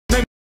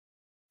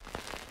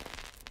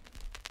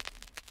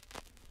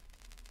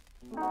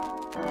Ecamm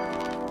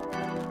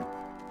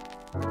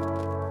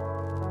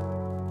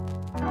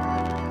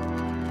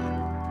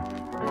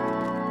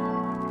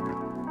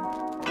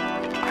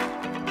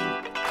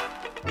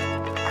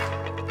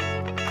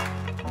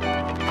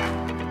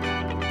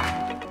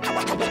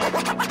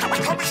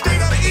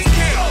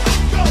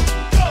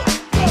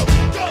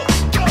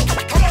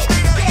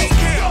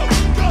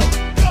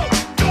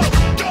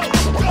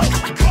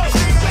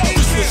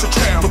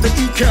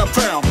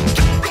fam.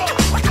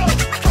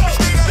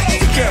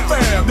 Ecamm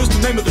fam is the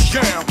name of the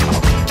jam.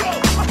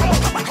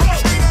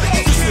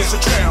 This is a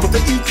jam with the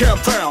Ecamm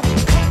fam.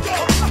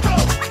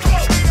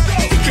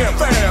 Ecamm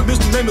fam is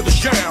the name of the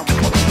jam.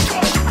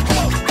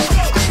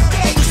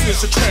 This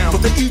is a jam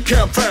with the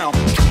Ecamm fam.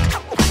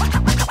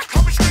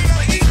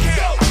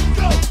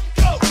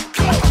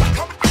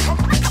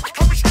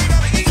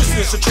 This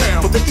is a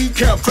jam with the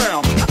Ecamm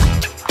fam.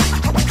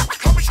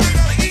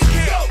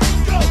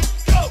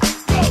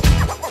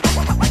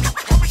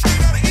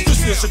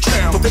 It's a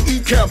jam with the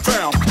Ecamm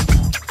fam.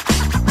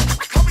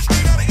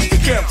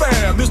 Ecamm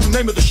fam is the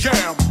name of the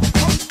jam.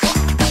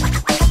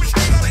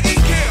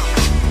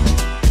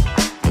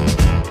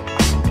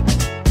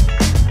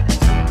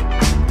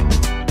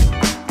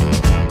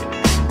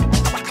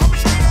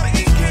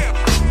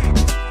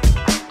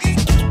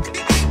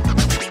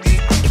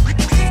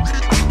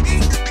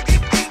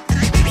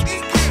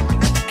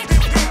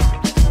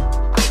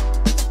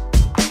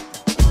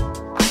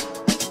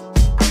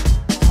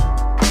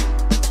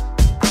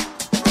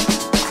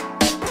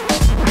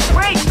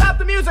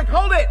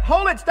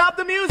 Hold it, stop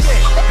the music!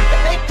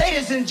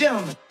 Ladies and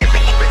gentlemen.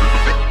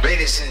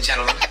 Ladies and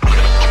gentlemen.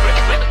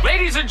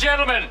 Ladies and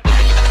gentlemen.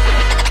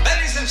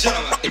 Ladies and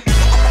gentlemen.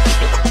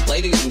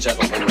 Ladies and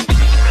gentlemen. Can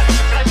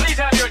I please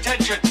have your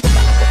attention?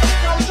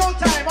 Now it's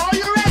showtime. Are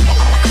you ready?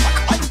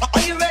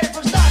 Are you ready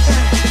for start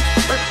time?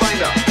 Let's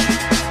find out.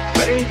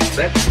 Ready,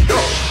 let's go.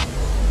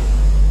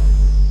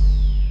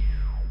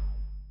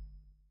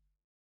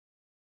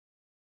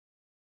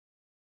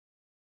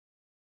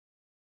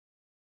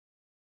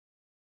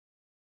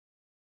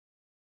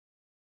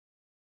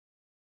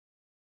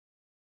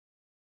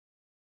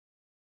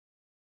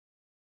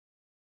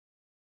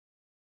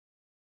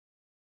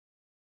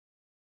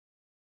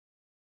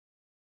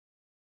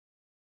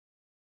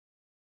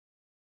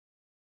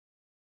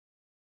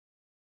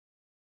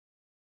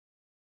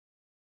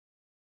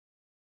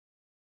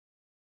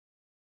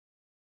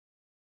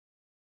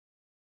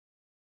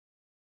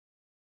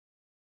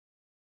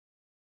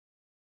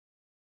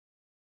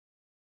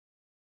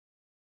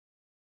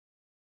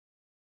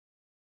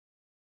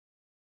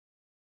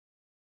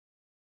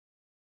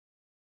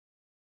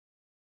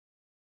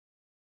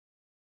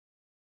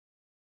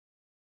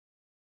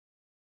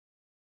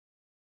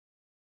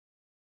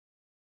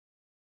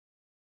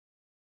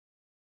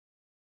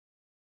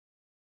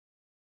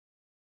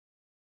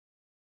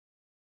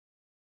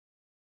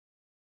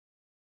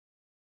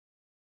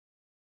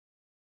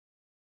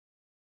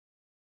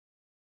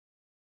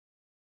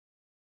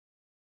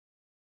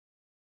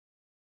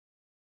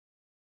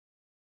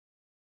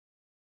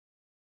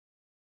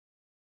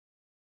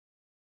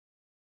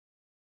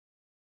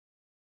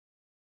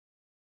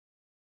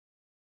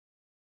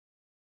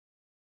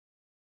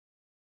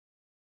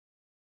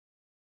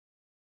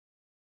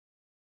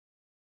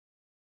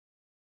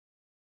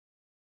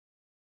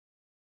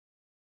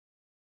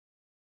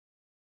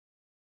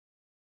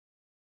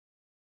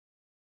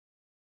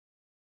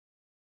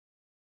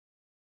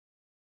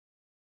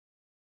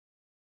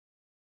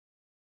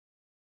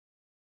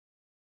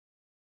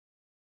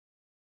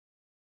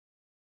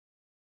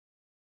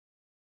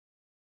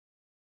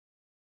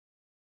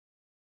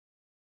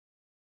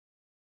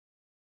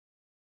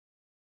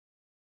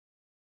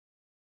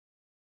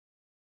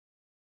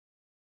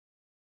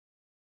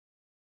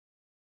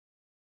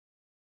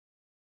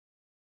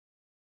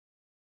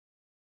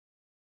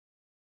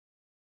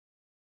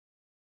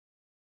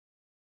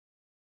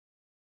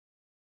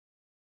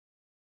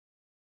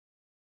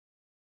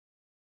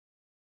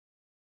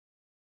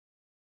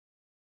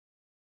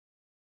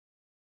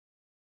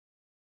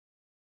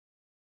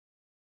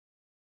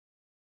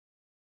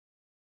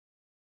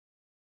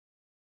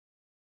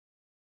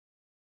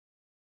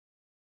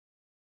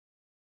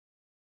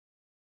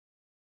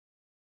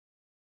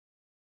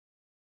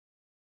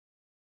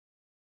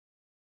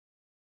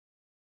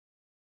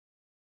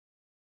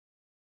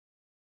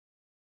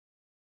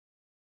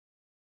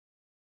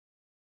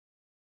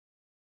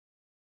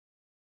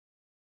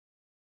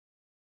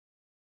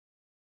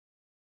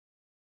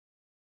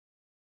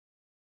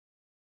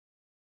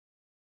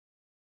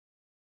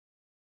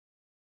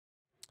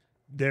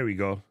 There we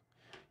go.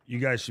 You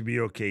guys should be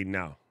okay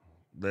now.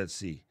 Let's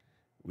see.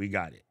 We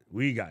got it.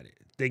 We got it.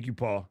 Thank you,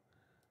 Paul.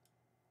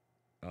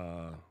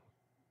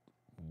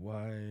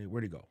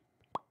 Where'd it go?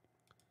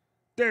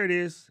 There it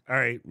is. All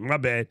right, my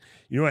bad.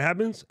 You know what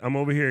happens? I'm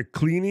over here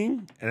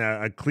cleaning, and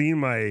I clean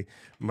my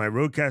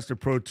Rodecaster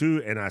Pro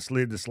 2, and I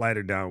slid the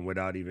slider down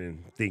without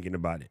even thinking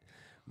about it.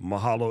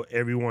 Mahalo,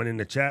 everyone in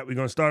the chat. We're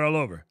going to start all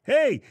over.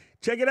 Hey,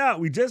 check it out.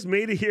 We just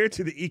made it here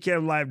to the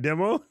Ecamm Live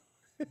demo.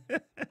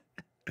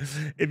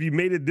 If you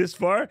made it this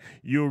far,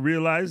 you'll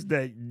realize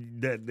that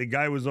the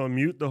guy was on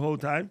mute the whole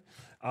time.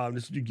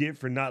 This is what you get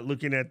for not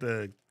looking at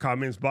the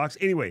comments box.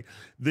 Anyway,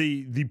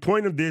 the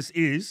point of this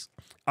is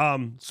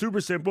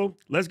super simple.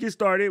 Let's get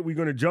started. We're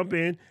going to jump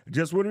in.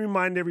 Just want to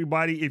remind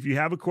everybody, if you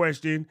have a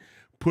question,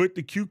 put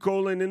the Q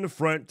colon in the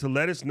front to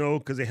let us know,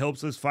 because it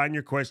helps us find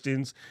your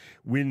questions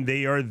when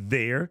they are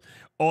there.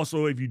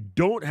 Also, if you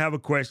don't have a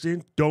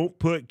question, don't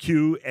put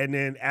Q and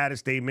then add a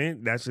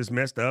statement. That's just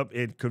messed up.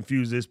 It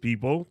confuses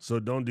people, so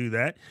don't do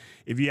that.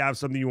 If you have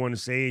something you want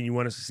to say and you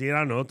want us to see it, I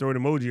don't know, throw an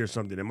emoji or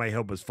something. It might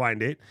help us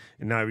find it.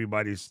 And now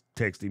everybody's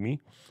texting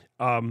me.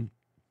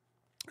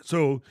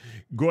 So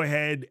go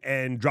ahead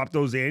and drop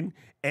those in.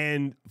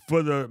 And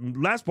for the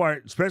last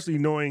part, especially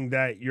knowing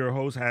that your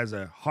host has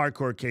a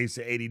hardcore case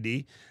of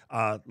ADD,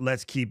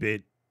 let's keep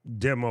it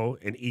demo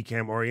and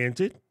Ecamm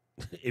oriented.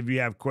 If you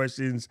have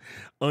questions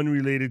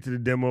unrelated to the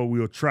demo,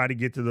 we'll try to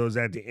get to those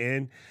at the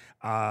end.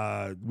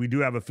 We do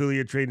have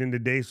affiliate trading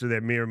today, so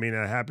that may or may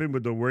not happen,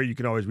 but don't worry, you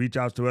can always reach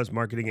out to us,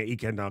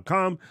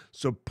 marketing@ecamm.com,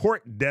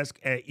 support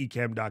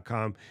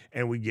desk@ecamm.com,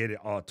 and we get it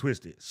all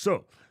twisted.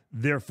 So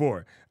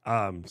therefore,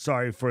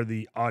 sorry for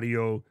the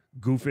audio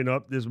goofing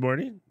up this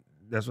morning.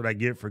 That's what I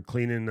get for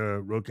cleaning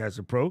the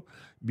Rodecaster Pro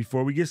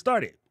before we get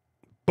started.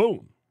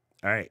 Boom.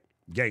 All right,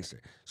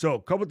 gangster. So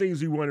a couple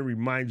things we want to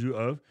remind you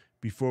of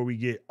before we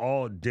get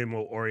all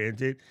demo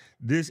oriented.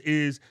 This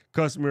is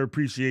Customer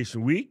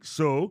Appreciation Week.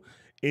 So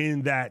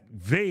in that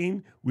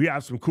vein, we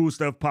have some cool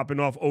stuff popping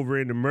off over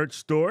in the merch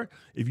store.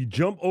 If you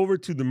jump over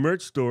to the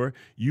merch store,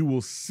 you will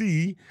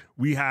see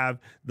we have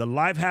the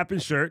Live Happen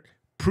shirt,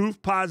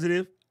 proof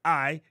positive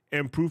I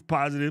am proof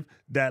positive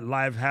that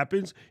live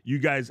happens. You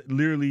guys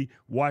literally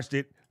watched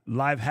it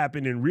live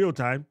happen in real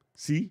time.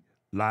 See,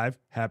 live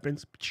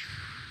happens.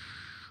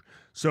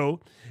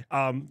 So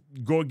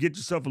go get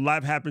yourself a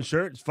Live Happen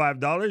shirt. It's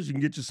 $5. You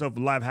can get yourself a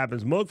Live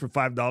Happens mug for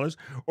 $5,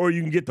 or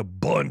you can get the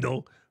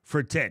bundle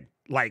for $10.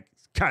 Like,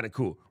 kind of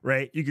cool,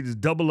 right? You can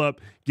just double up,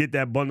 get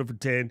that bundle for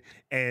 $10,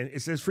 and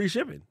it says free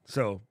shipping.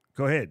 So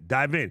go ahead,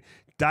 dive in.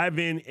 Dive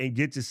in and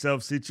get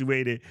yourself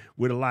situated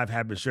with a Live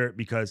Happen shirt,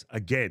 because,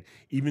 again,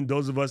 even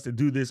those of us that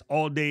do this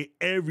all day,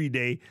 every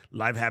day,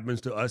 life happens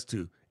to us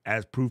too,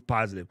 as proof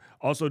positive.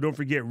 Also, don't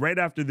forget, right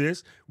after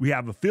this, we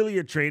have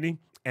affiliate training.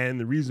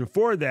 And the reason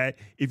for that,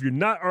 if you're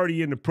not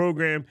already in the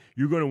program,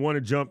 you're going to want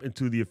to jump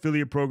into the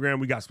affiliate program.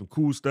 We got some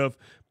cool stuff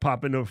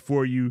popping up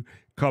for you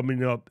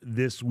coming up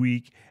this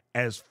week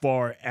as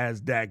far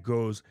as that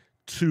goes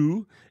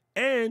too.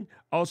 And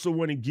also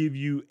want to give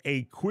you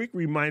a quick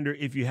reminder,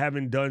 if you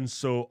haven't done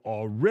so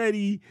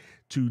already,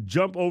 to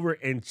jump over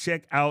and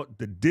check out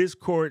the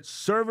Discord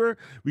server.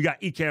 We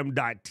got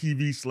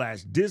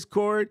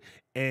ecamm.tv/Discord.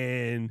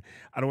 And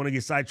I don't want to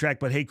get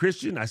sidetracked, but hey,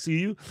 Christian, I see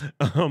you.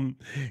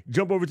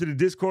 Jump over to the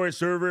Discord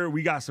server.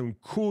 We got some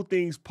cool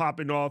things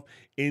popping off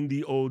in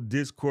the old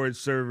Discord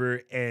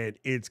server, and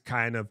it's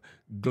kind of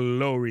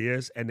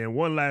glorious. And then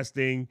one last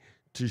thing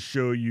to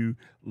show you.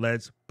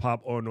 Let's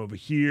pop on over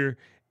here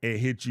and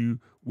hit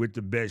you with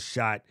the best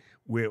shot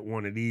with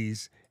one of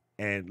these.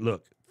 And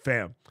look,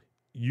 fam,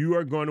 you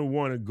are going to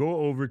want to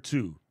go over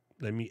to,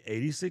 let me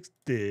 86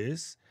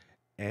 this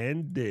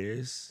and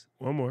this,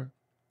 one more,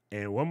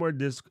 and one more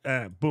this,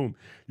 boom.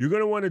 You're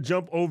going to want to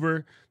jump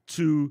over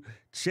to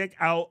check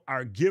out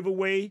our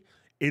giveaway.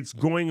 It's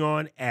going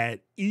on at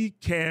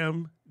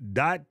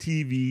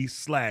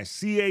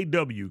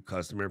ecamm.tv/CAW,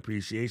 Customer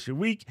Appreciation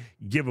Week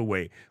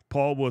giveaway.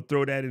 Paul will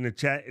throw that in the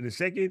chat in a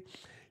second.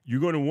 You're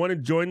going to want to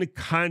join the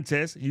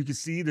contest. You can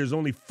see there's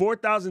only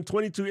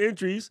 4,022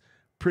 entries.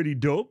 Pretty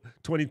dope.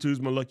 22 is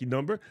my lucky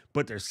number,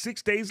 but there's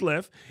 6 days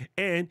left.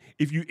 And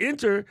if you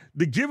enter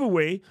the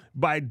giveaway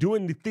by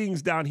doing the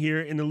things down here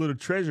in the little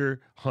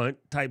treasure hunt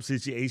type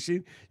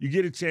situation, you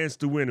get a chance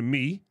to win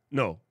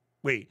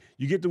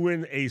you get to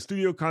win a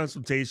studio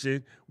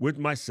consultation with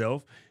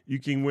myself. You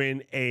can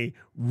win a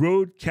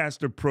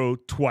Rodecaster Pro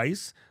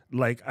twice,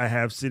 like I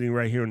have sitting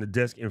right here on the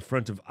desk in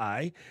front of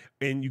I,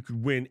 and you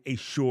could win a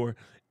Shure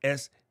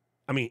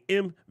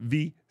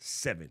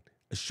MV7.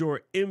 A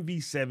Shure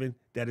MV7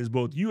 that is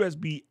both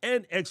USB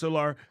and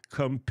XLR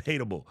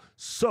compatible.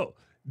 So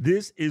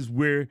this is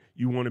where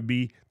you want to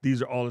be.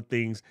 These are all the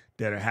things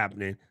that are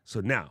happening.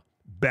 So now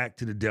back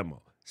to the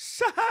demo.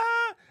 All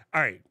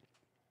right.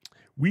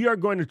 We are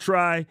going to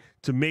try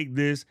to make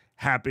this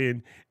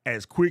happen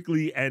as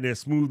quickly and as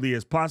smoothly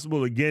as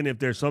possible. Again, if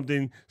there's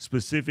something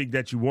specific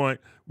that you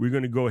want, we're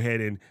going to go ahead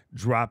and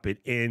drop it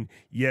in.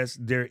 Yes,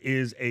 there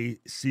is a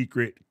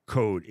secret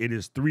code. It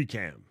is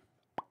 3Cam.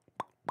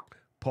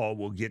 Paul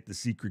will get the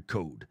secret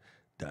code.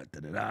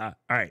 All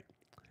right,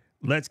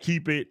 let's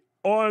keep it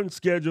on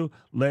schedule.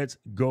 Let's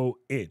go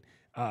in.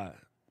 But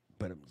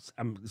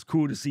it's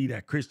cool to see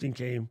that Christian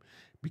came,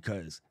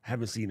 because I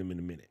haven't seen him in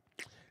a minute.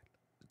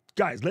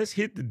 Guys, let's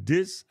hit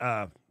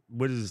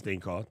what is this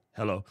thing called?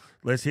 Hello.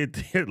 Let's hit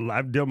the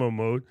live demo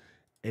mode.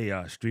 Hey,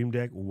 Stream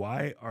Deck,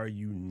 why are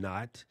you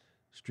not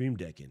stream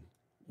decking?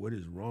 What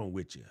is wrong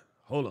with you?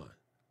 Hold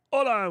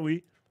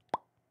on,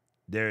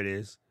 there it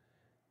is.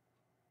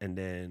 And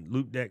then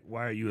Loop Deck,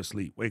 why are you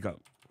asleep? Wake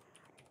up.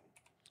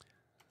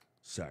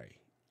 Sorry.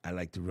 I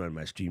like to run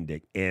my Stream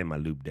Deck and my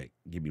Loop Deck.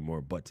 Give me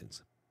more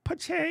buttons.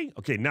 Pachang.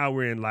 Okay, now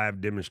we're in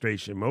live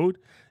demonstration mode,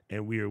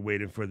 and we are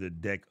waiting for the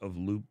deck of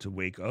Loop to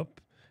wake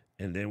up,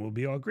 and then we'll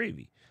be all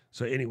gravy.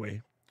 So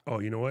anyway, oh,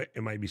 you know what?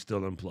 It might be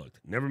still unplugged.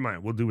 Never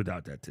mind. We'll do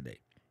without that today.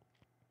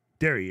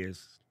 There he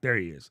is. There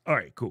he is. All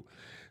right, cool.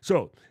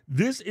 So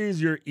this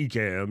is your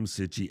Ecamm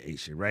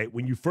situation, right?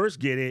 When you first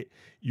get it,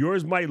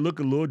 yours might look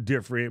a little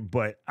different,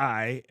 but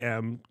I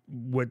am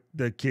what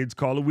the kids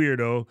call a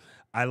weirdo.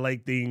 I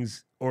like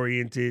things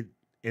oriented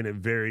in a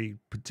very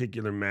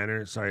particular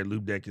manner. Sorry,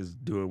 Loop Deck is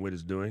doing what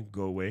it's doing.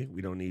 Go away.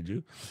 We don't need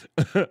you.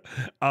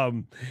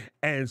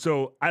 And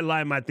so I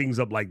line my things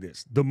up like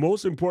this. The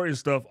most important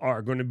stuff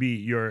are going to be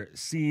your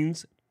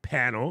scenes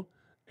panel,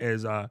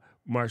 as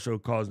Marshall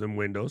calls them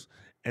windows,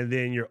 and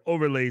then your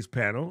overlays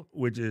panel,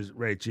 which is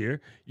right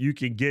here. You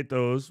can get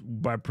those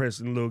by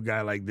pressing a little guy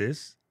like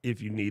this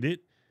if you need it,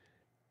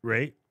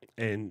 right?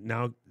 And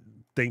now,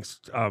 thanks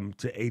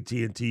to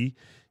AT&T,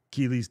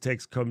 Keely's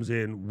text comes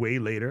in way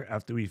later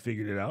after we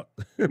figured it out,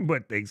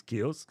 but thanks,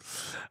 Keels.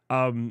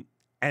 And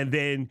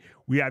then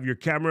we have your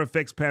camera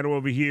effects panel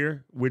over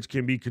here, which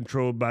can be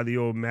controlled by the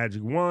old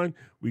magic wand.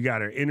 We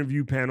got our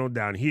interview panel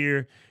down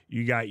here.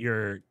 You got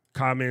your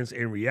comments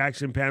and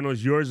reaction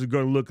panels. Yours is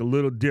going to look a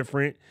little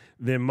different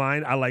than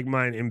mine. I like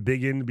mine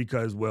embiggened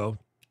because, well,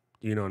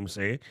 you know what I'm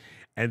saying.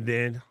 And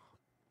then,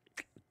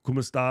 como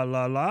esta,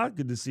 la la?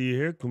 Good to see you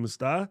here. Como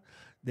esta?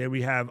 Then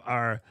we have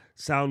our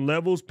sound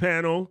levels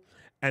panel.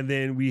 And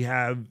then we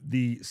have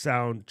the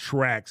sound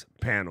tracks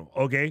panel.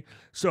 Okay.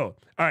 So,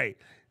 all right.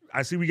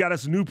 I see we got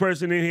us a new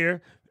person in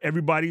here.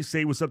 Everybody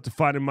say what's up to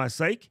Finding My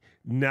Psych.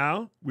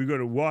 Now we're going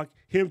to walk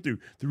him through.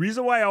 The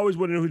reason why I always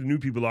want to know who the new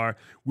people are,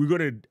 we're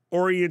going to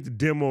orient the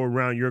demo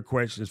around your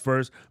questions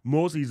first.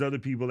 Most of these other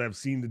people have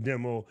seen the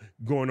demo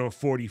going on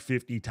 40,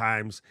 50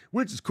 times,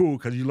 which is cool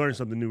because you learn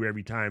something new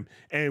every time.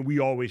 And we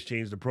always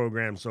change the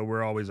program, so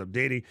we're always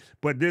updating.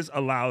 But this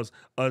allows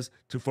us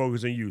to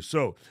focus on you.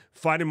 So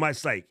Finding My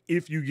Psych,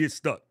 if you get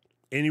stuck,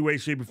 any way,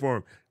 shape, or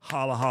form,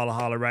 holla, holla,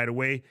 holla right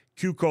away.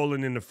 Q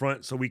colon in the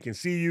front so we can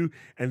see you,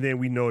 and then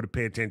we know to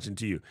pay attention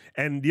to you.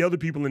 And the other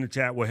people in the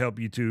chat will help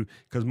you too,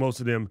 because most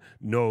of them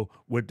know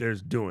what they're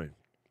doing.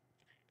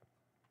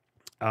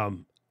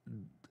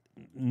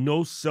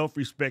 No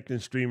self-respecting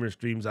streamer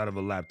streams out of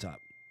a laptop.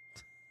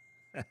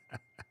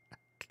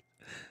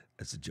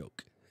 That's a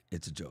joke.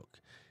 It's a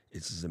joke.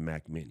 This is a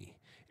Mac Mini,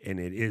 and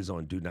it is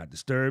on Do Not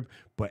Disturb.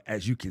 But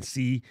as you can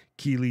see,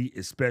 Keely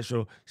is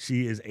special.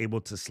 She is able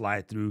to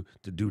slide through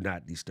to Do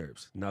Not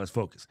Disturbs. Now let's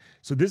focus.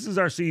 So this is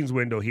our scenes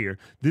window here.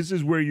 This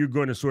is where you're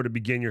going to sort of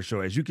begin your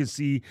show. As you can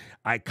see,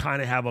 I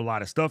kind of have a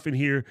lot of stuff in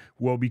here,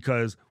 well,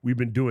 because we've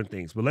been doing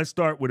things. But let's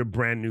start with a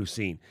brand new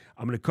scene.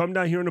 I'm going to come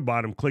down here on the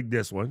bottom, click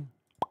this one,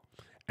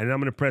 and then I'm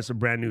going to press a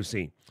brand new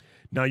scene.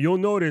 Now, you'll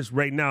notice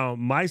right now,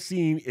 my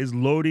scene is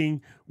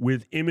loading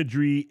with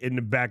imagery in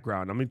the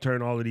background. I'm going to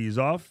turn all of these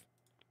off.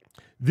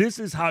 This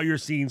is how your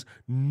scenes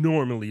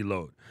normally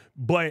load.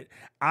 But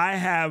I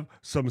have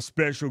some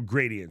special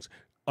gradients.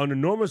 Under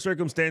normal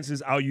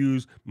circumstances, I'll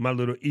use my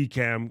little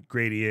Ecamm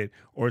gradient,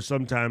 or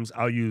sometimes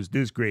I'll use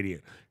this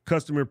gradient.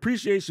 Customer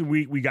Appreciation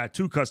Week, we got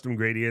two custom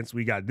gradients.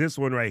 We got this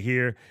one right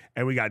here,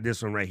 and we got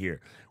this one right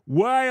here.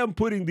 Why I'm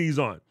putting these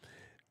on?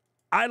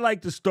 I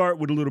like to start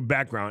with a little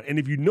background. And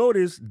if you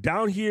notice,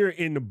 down here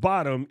in the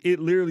bottom, it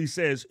literally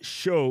says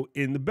show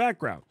in the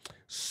background.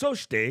 So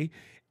stay,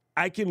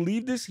 I can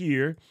leave this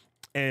here,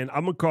 and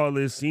I'm going to call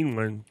this scene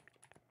 1.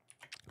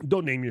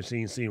 Don't name your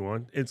scene scene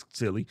 1. It's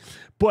silly.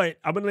 But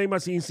I'm going to name my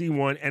scene scene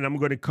 1, and I'm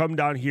going to come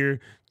down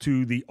here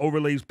to the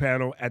overlays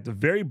panel. At the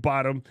very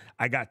bottom,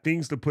 I got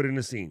things to put in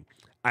the scene.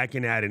 I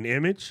can add an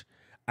image.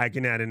 I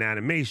can add an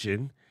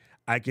animation.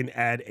 I can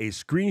add a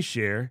screen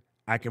share.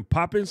 I can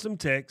pop in some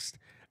text.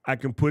 I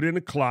can put in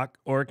a clock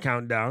or a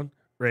countdown,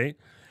 right?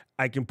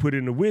 I can put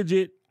in a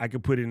widget, I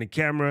can put in a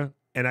camera,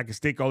 and I can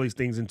stick all these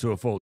things into a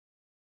folder.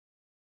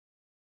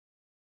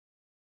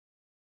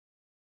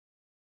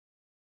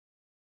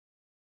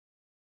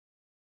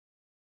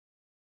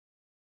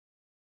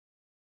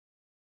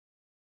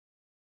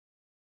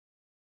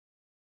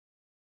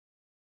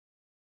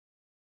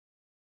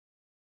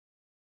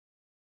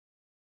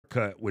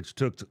 Cut, which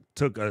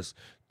took us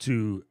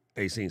to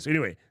a scene. So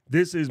anyway,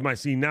 this is my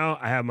scene now.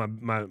 I have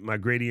my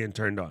gradient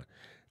turned on.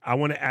 I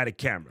want to add a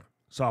camera.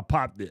 So I'll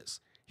pop this.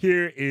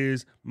 Here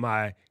is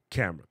my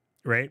camera,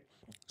 right?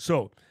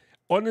 So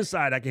on the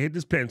side, I can hit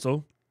this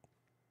pencil,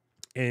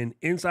 and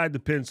inside the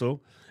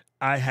pencil,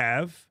 I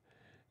have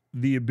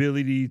the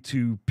ability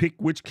to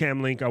pick which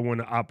cam link I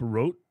want to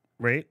operate,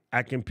 right?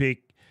 I can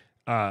pick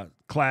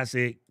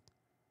classic,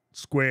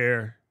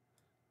 square,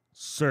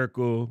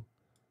 circle,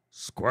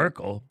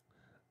 squircle,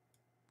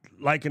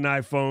 like an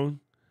iPhone,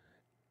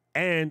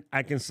 and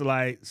I can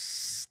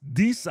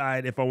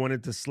decide if I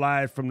wanted to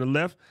slide from the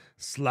left,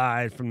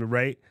 slide from the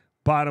right,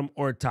 bottom,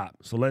 or top.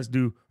 So let's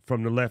do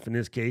from the left in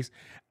this case.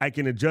 I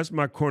can adjust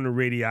my corner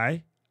radii.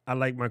 I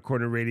like my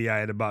corner radii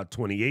at about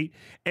 28.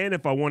 And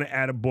if I want to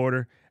add a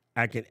border,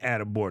 I can add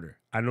a border.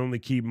 I normally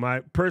keep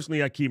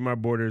personally, I keep my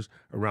borders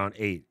around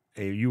 8.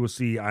 And you will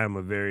see I am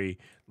a very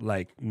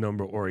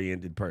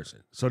number-oriented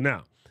person. So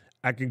now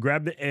I can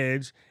grab the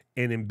edge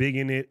and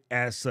embiggen it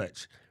as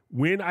such.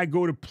 When I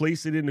go to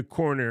place it in the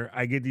corner,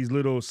 I get these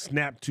little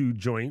snap to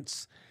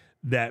joints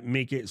that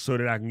make it so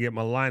that I can get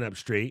my line up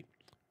straight,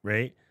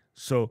 right?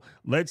 So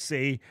let's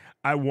say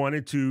I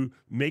wanted to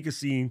make a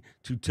scene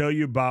to tell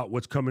you about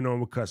what's coming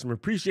on with Customer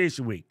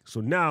Appreciation Week. So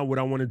now what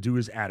I want to do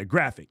is add a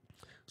graphic.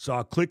 So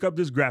I'll click up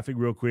this graphic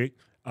real quick.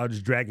 I'll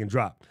just drag and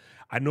drop.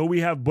 I know we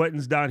have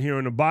buttons down here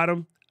on the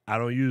bottom. I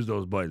don't use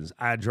those buttons.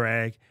 I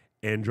drag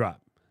and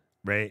drop,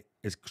 right?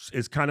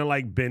 It's kind of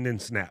like bend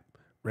and snap,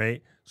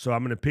 right? So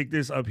I'm going to pick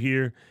this up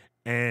here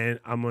and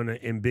I'm going to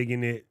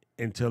embiggen it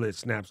until it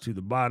snaps to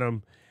the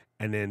bottom.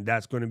 And then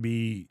that's going to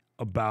be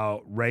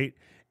about right.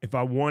 If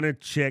I want to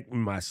check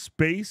my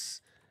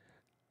space,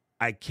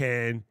 I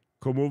can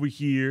come over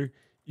here.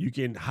 You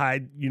can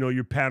hide,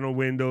 your panel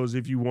windows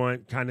if you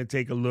want, kind of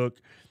take a look,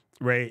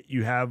 right?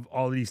 You have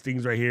all these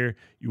things right here.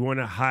 You want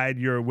to hide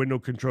your window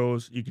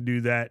controls, you can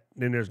do that.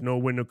 Then there's no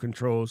window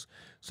controls,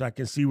 so I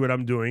can see what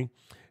I'm doing.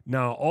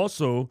 Now,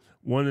 also,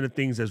 one of the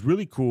things that's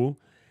really cool,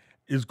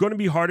 it's going to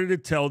be harder to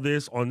tell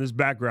this on this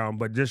background,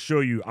 but just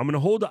show you. I'm going to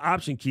hold the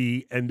Option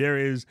key, and there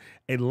is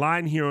a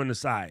line here on the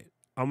side.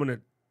 I'm going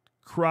to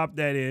crop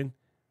that in.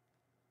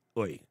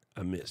 Oi,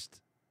 I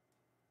missed.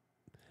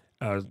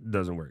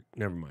 Doesn't work.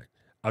 Never mind.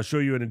 I'll show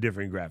you in a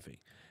different graphic.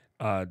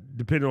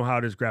 Depending on how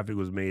this graphic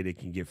was made, it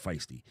can get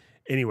feisty.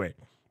 Anyway,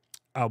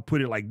 I'll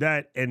put it like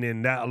that, and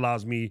then that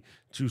allows me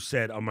to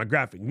set on my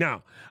graphic.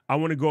 Now, I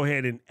want to go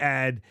ahead and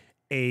add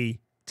a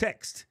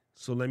text.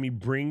 So let me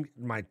bring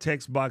my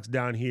text box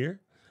down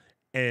here,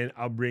 and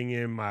I'll bring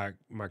in my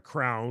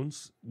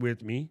crowns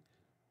with me,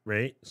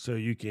 right? So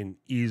you can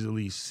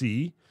easily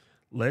see.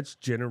 Let's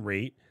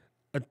generate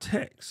a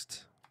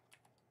text.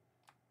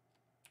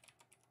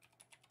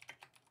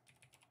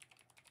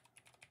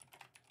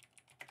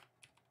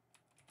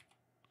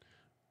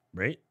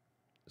 Right?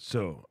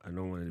 So I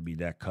don't want it to be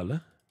that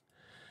color.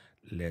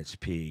 Let's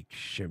pick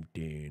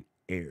something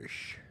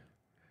else.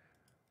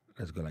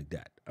 Let's go like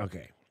that.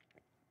 Okay.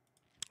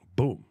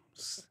 Boom.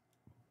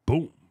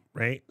 Boom.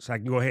 Right? So I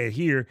can go ahead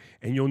here,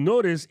 and you'll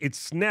notice it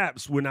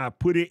snaps when I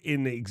put it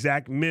in the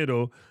exact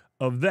middle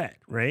of that,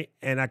 right?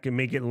 And I can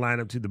make it line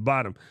up to the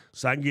bottom,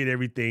 so I can get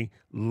everything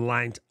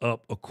lined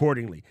up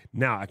accordingly.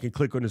 Now I can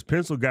click on this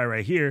pencil guy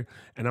right here,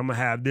 and I'm gonna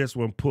have this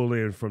one pull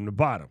in from the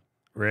bottom,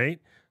 right?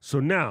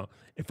 So now,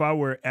 if I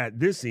were at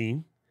this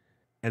scene,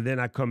 and then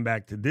I come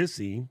back to this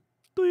scene,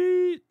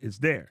 it's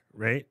there,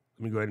 right?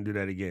 Let me go ahead and do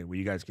that again where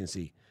you guys can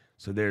see.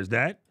 So there's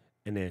that,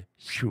 and then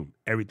shoom,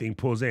 everything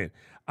pulls in.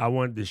 I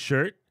want the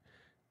shirt.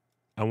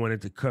 I want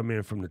it to come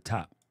in from the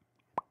top.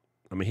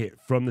 I'm going to hit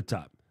from the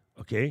top,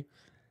 okay?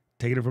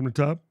 Taking it from the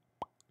top,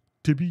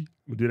 tippy.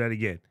 We'll do that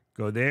again.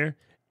 Go there,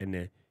 and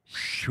then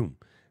shoom.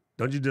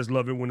 Don't you just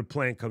love it when the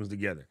plan comes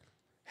together?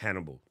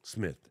 Hannibal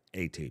Smith,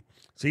 18.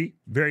 See,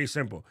 very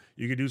simple.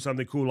 You can do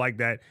something cool like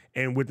that,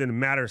 and within a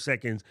matter of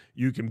seconds,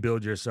 you can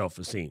build yourself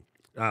a scene.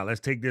 Let's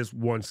take this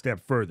one step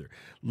further.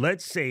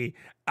 Let's say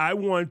I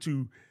want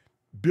to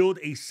build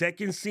a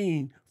second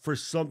scene for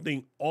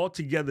something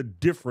altogether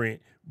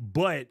different,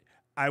 but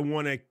I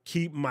want to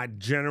keep my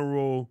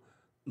general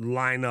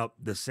lineup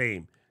the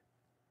same.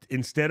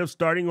 Instead of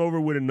starting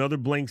over with another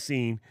blank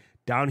scene,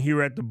 down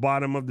here at the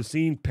bottom of the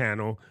scene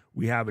panel,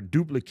 we have a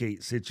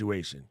duplicate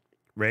situation,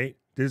 right?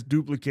 This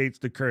duplicates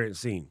the current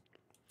scene.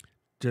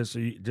 Just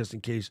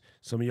in case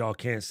some of y'all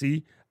can't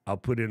see, I'll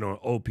put it on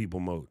old people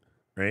mode,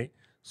 right?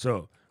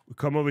 So we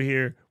come over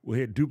here, we'll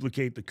hit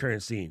duplicate the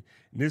current scene.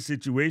 In this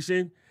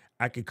situation,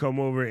 I can come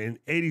over and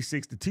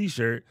 86 the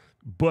t-shirt,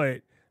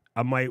 but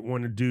I might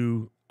want to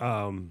do,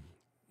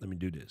 let me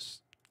do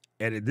this.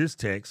 Edit this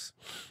text,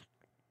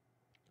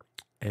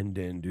 and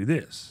then do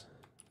this.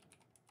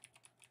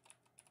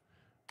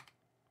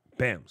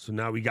 Bam. So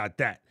now we got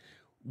that.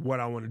 What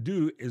I want to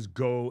do is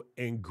go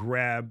and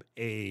grab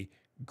a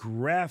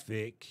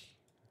graphic.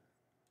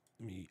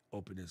 Let me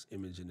open this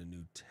image in a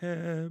new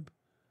tab.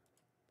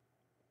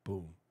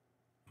 Boom.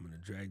 I'm going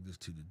to drag this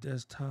to the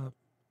desktop,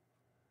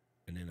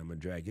 and then I'm going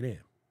to drag it in.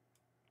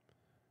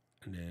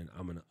 And then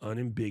I'm going to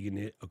unembiggen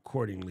it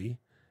accordingly.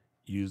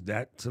 Use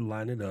that to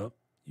line it up.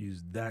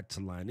 Use that to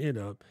line it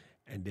up,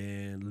 and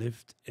then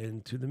lift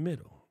into the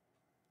middle.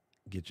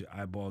 Get your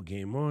eyeball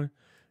game on.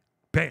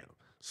 Bam.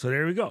 So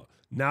there we go.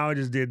 Now I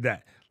just did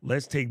that.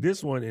 Let's take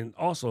this one and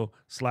also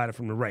slide it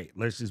from the right.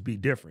 Let's just be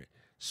different.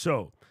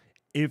 So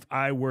if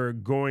I were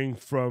going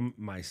from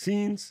my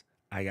scenes,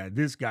 I got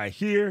this guy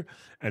here,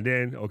 and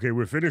then, okay,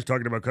 we're finished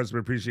talking about Customer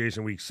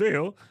Appreciation Week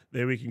sale.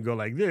 Then we can go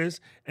like this,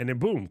 and then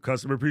boom,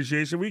 Customer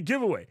Appreciation Week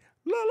giveaway.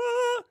 La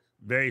la.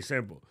 Very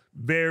simple.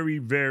 Very,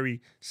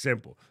 very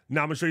simple.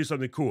 Now I'm going to show you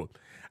something cool.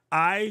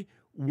 I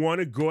want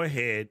to go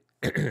ahead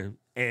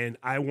and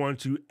I want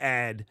to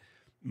add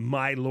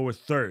my lower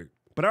third,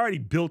 but I already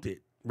built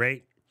it,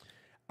 right?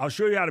 I'll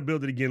show you how to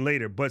build it again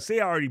later, but say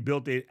I already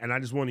built it and I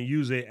just want to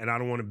use it and I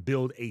don't want to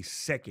build a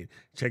second.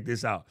 Check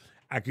this out.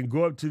 I can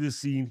go up to the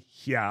scene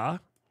here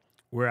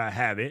where I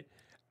have it.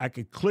 I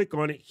can click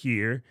on it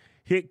here,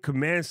 hit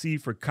Command C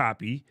for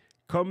copy,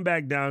 come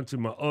back down to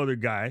my other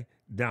guy,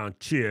 down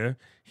here,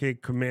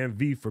 hit Command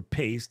V for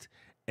paste,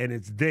 and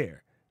it's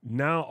there.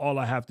 Now all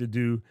I have to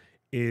do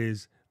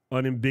is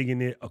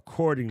unembiggen it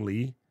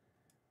accordingly,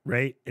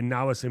 right? And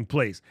now it's in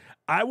place.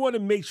 I want to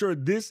make sure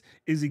this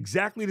is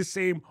exactly the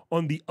same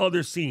on the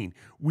other scene.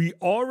 We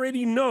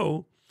already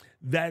know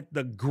that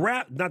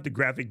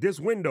this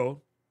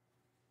window,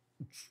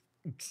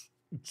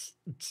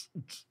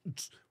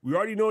 we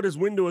already know this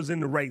window is in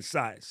the right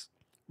size,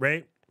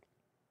 right?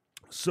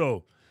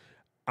 So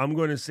I'm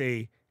going to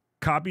say,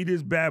 copy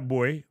this bad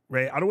boy,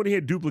 right? I don't want to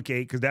hit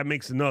duplicate because that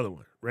makes another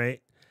one,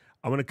 right?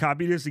 I'm going to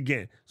copy this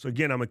again. So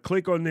again, I'm going to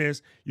click on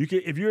this. You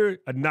can, if you're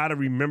not a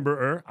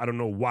rememberer, I don't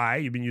know why,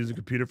 you've been using a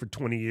computer for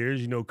 20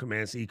 years, you know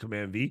Command C,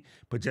 Command V,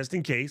 but just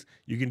in case,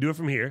 you can do it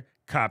from here,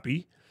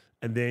 copy,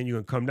 and then you're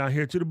going to come down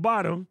here to the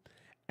bottom,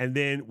 and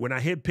then when I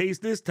hit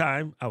paste this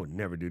time, I would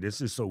never do this.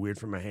 It's so weird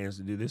for my hands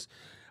to do this.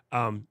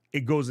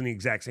 It goes in the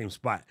exact same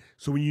spot.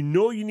 So when you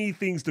know you need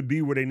things to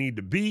be where they need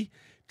to be,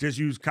 just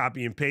use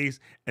copy and paste,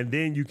 and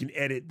then you can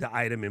edit the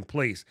item in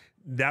place.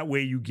 That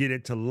way you get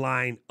it to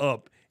line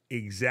up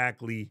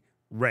exactly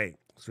right.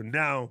 So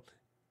now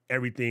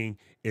everything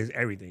is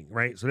everything,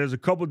 right? So there's a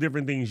couple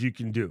different things you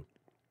can do.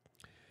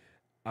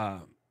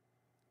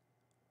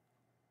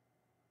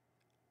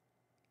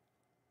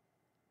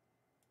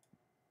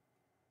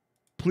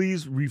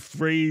 Please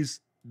rephrase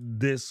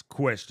this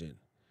question.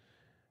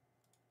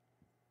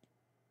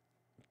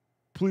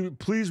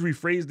 Please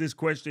rephrase this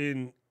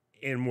question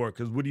and more,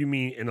 because what do you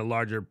mean in a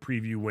larger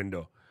preview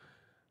window?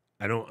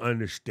 I don't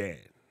understand.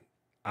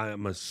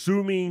 I'm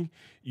assuming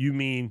you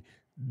mean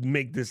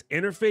make this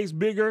interface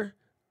bigger.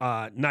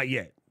 Not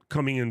yet,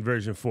 coming in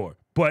version 4.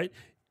 But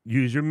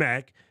use your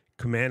Mac,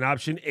 Command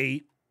Option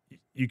 8,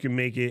 you can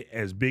make it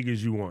as big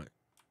as you want,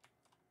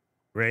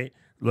 right?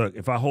 Look,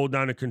 if I hold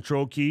down the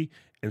Control key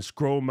and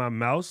scroll my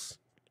mouse,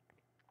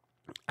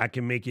 I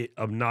can make it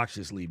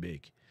obnoxiously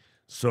big.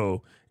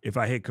 So if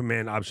I hit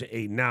Command Option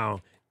 8 now,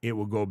 it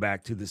will go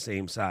back to the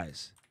same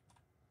size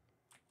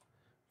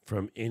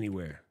from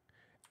anywhere.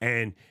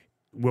 And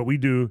what we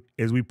do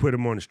is we put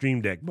them on the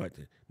Stream Deck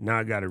button. Now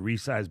I got to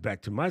resize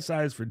back to my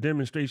size for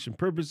demonstration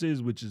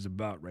purposes, which is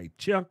about right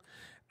here.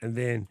 And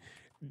then,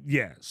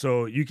 yeah,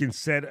 so you can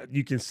set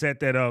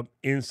that up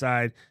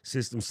inside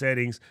system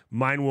settings.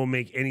 Mine won't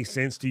make any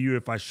sense to you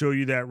if I show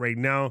you that right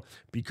now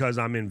because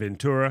I'm in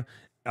Ventura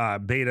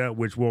beta,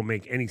 which won't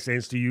make any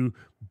sense to you.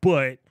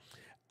 But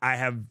I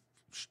have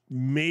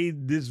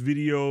made this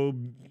video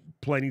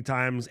plenty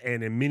times,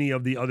 and in many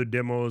of the other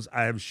demos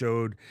I have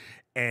showed,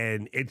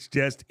 and it's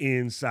just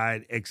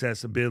inside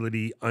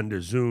accessibility under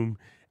Zoom,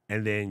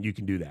 and then you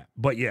can do that.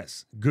 But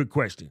yes, good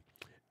question.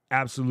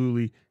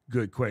 Absolutely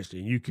good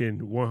question. You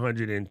can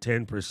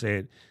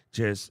 110%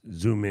 just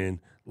zoom in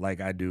like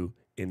I do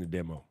in the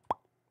demo,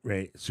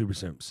 right? Super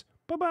simps.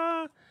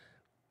 Bye-bye.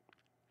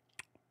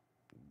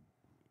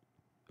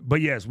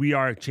 But yes, we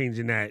are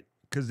changing that,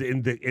 because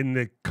in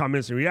the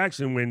comments and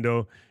reaction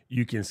window,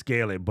 you can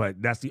scale it,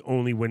 but that's the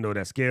only window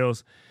that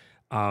scales,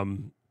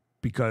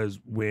 because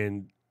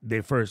when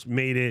they first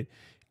made it,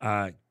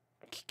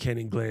 Ken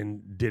and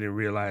Glenn didn't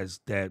realize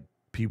that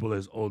people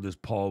as old as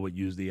Paul would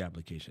use the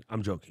application.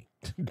 I'm joking.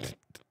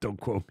 Don't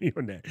quote me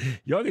on that.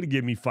 Y'all gonna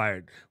get me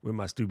fired with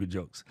my stupid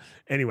jokes.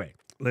 Anyway,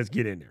 let's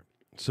get in there.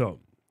 So,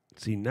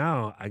 see,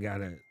 now I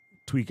gotta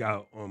tweak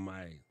out on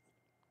my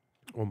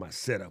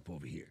setup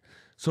over here.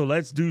 So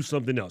let's do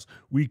something else.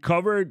 We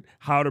covered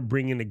how to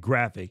bring in a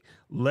graphic.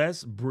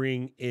 Let's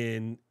bring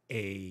in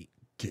a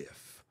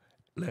GIF.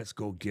 Let's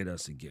go get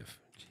us a GIF.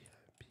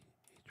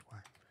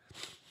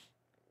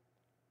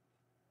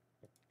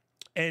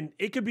 And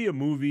it could be a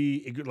movie.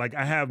 It could, like,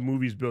 I have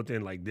movies built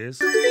in like this.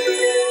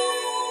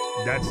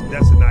 That's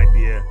an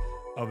idea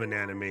of an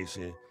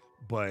animation.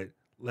 But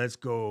let's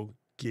go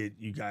get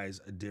you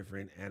guys a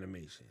different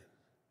animation.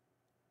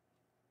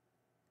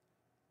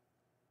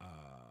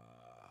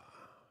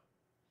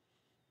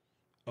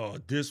 Oh,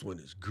 this one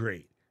is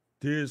great.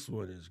 This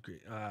one is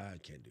great. I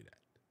can't do that.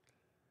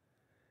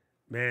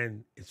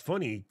 Man, it's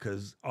funny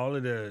because all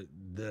of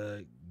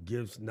the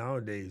GIFs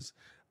nowadays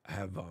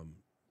have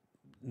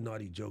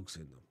naughty jokes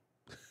in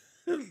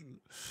them.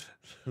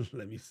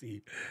 Let me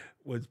see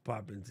what's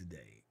popping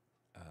today.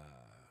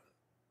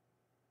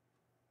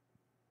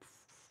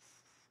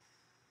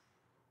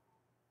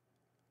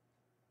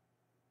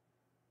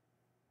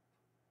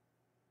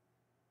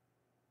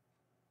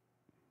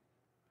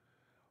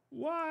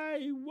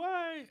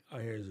 Why? Oh,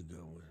 here's a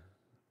good one.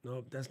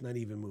 Nope, that's not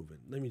even moving.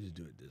 Let me just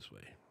do it this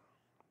way.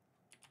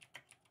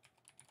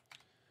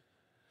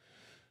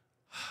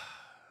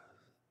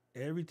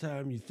 Every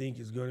time you think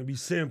it's going to be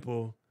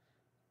simple,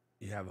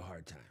 you have a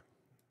hard time.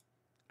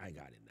 I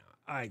got it now.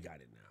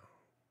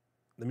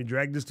 Let me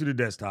drag this to the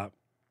desktop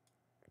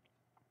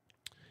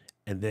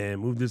and then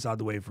move this out of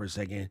the way for a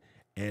second.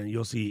 And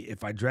you'll see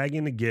if I drag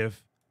in the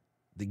GIF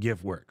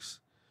works.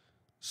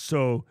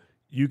 So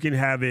you can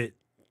have it,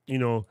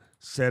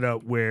 set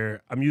up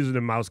where I'm using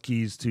the mouse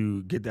keys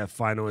to get that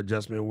final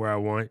adjustment where I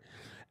want.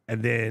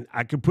 And then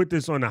I can put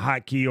this on the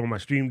hotkey on my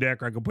Stream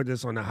Deck, or I can put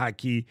this on the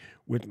hotkey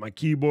with my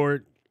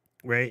keyboard,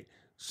 right?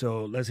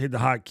 So let's hit the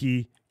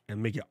hotkey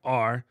and make it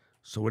R.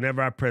 So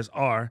whenever I press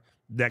R,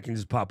 that can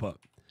just pop up.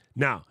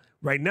 Now,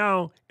 right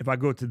now, if I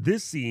go to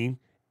this scene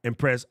and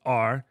press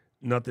R,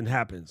 nothing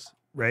happens,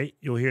 right?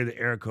 You'll hear the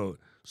error code.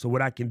 So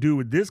what I can do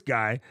with this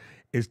guy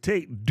is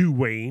take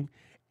Dwayne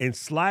and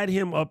slide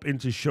him up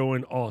into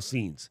showing all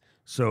scenes.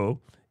 So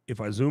if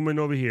I zoom in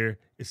over here,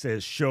 it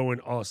says showing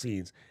all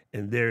scenes,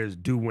 and there's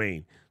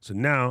Dwayne. So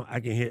now I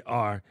can hit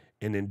R,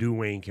 and then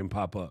Dwayne can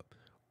pop up.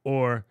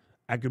 Or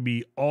I could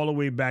be all the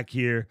way back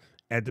here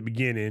at the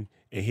beginning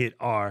and hit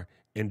R,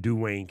 and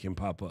Dwayne can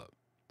pop up,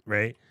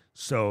 right?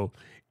 So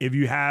if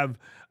you have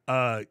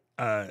a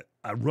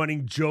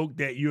running joke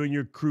that you and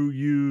your crew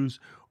use,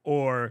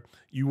 or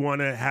you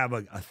want to have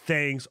a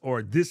thanks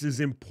or this is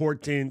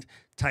important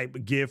type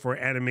of GIF or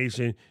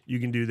animation, you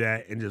can do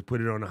that and just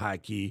put it on the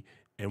hotkey.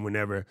 And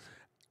whenever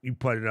you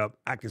put it up,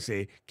 I can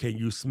say, "Can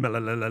you smell a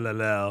la la la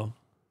la?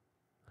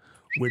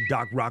 With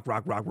Doc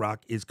Rock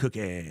is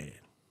cooking."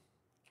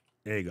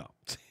 There you go.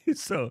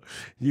 So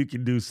you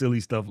can do silly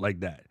stuff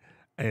like that.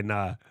 And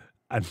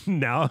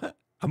now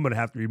I'm going to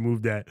have to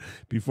remove that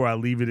before I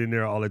leave it in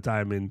there all the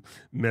time and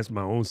mess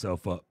my own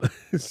self up.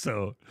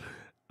 So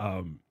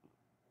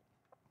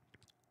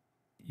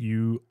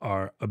you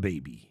are a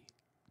baby,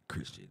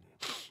 Christian.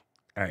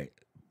 All right,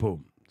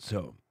 boom.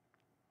 So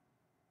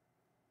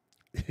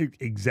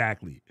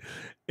exactly,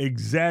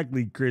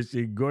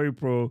 Christian. Gory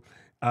Pro.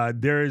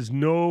 There's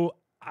no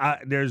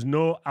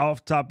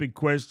off-topic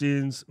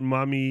questions.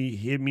 Mommy,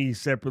 hit me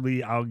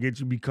separately. I'll get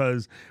you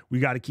because we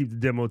got to keep the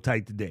demo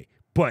tight today.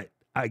 But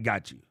I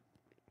got you.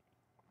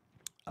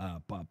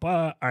 All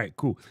right,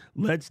 cool.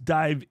 Let's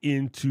dive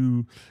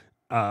into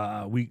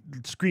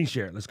screen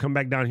share. Let's come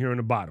back down here on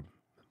the bottom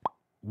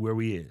where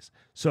we is.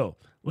 So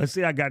let's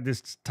say I got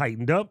this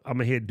tightened up. I'm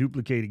gonna hit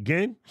duplicate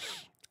again,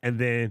 and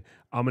then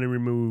I'm gonna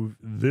remove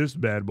this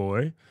bad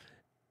boy,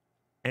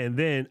 and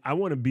then I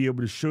want to be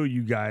able to show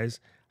you guys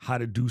how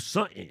to do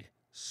something.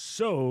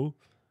 So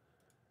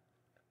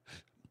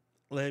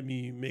let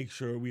me make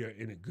sure we are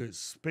in a good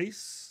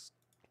space.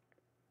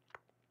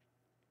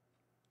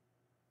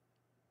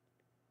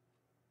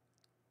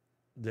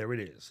 There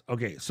it is.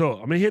 Okay, so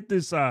I'm gonna hit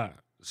this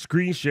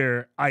screen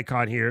share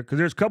icon here because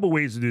there's a couple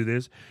ways to do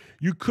this.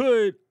 You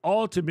could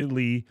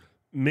ultimately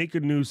make a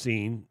new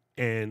scene,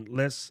 and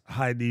let's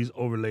hide these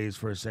overlays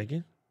for a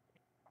second.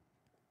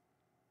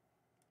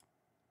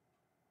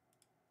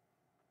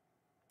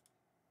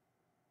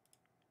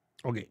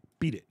 Okay,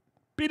 beat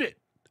it.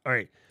 All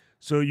right,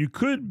 so you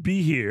could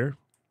be here,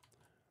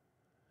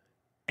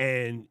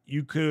 and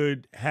you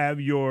could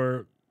have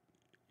your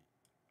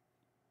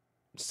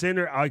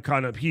center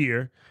icon up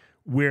here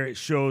where it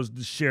shows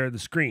the share the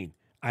screen.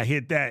 I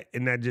hit that,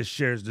 and that just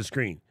shares the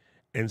screen.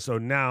 And so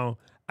now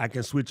I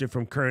can switch it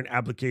from current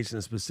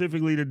application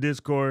specifically to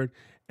Discord,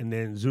 and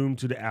then zoom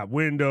to the app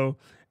window,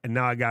 and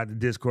now I got the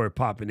Discord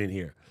popping in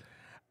here.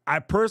 I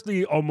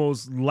personally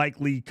almost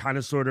likely, kind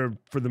of, sort of,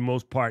 for the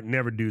most part,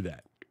 never do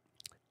that.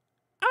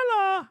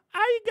 Hello, how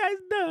you guys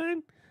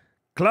doing?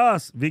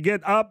 Klaus, we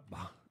get up.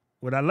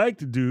 What I like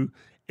to do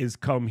is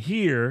come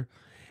here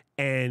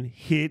and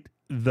hit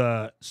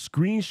the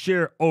screen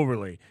share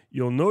overlay.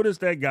 You'll notice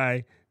that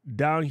guy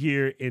down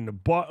here in the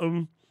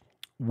bottom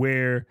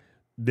where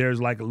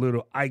there's like a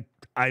little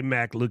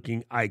iMac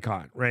looking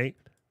icon, right?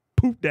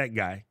 Poop that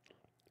guy,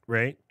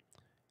 right?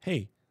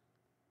 Hey,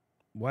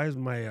 why is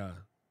my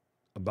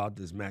About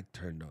This Mac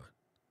turned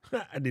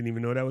on? I didn't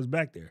even know that was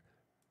back there.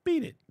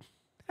 Beat it.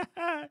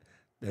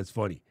 That's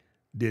funny.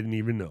 Didn't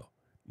even know.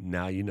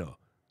 Now you know.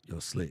 Yo,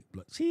 slick.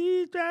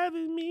 She's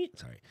driving me.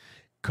 Sorry.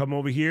 Come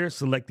over here,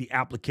 select the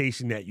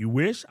application that you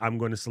wish. I'm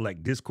going to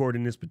select Discord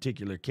in this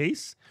particular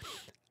case.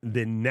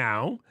 Then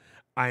now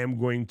I am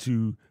going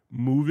to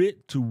move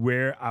it to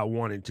where I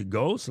want it to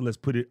go. So let's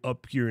put it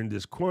up here in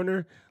this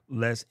corner.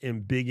 Let's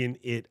embiggen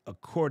it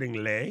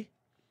accordingly,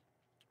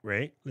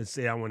 right? Let's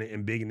say I want to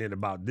embiggen it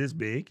about this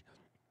big.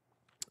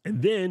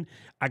 And then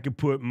I can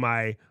put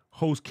my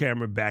host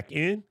camera back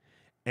in,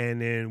 and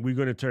then we're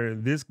going to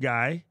turn this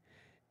guy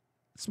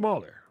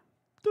smaller.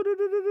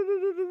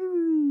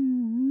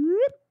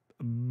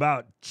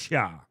 About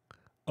cha.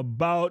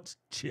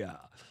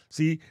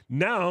 See,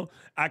 now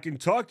I can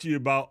talk to you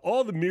about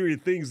all the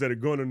myriad things that are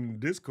going on in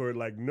Discord.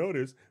 Like,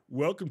 notice,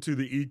 welcome to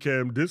the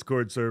Ecamm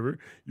Discord server.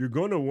 You're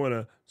going to want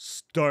to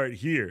start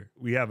here.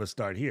 We have a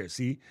start here,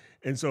 see?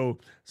 And so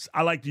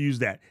I like to use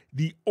that.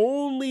 The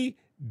only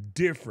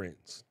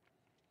difference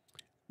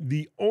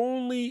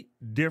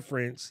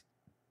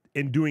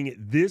in doing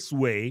it this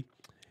way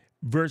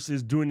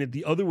versus doing it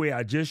the other way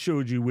I just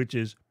showed you, which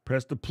is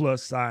press the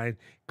plus sign,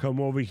 come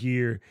over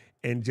here,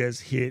 and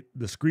just hit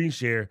the screen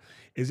share,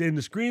 is in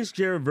the screen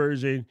share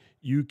version,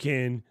 you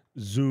can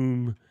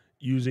zoom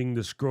using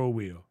the scroll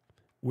wheel,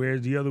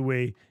 whereas the other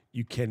way,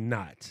 you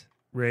cannot,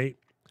 right?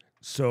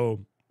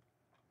 So,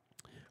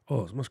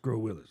 my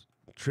scroll wheel is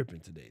tripping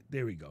today.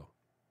 There we go.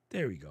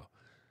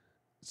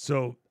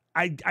 So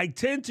I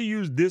tend to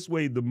use this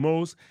way the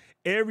most.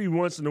 Every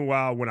once in a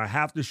while, when I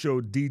have to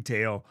show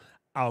detail,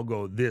 I'll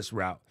go this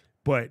route.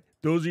 But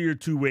those are your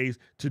two ways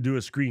to do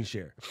a screen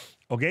share.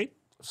 Okay?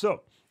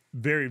 So,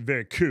 very,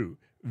 very cool.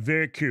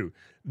 Very cool.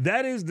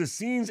 That is the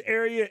scenes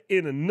area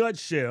in a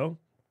nutshell.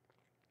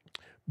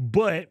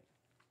 But,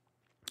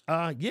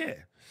 yeah,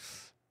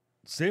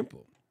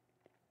 simple.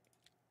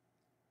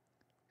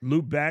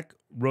 Loop back,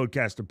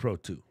 Rodecaster Pro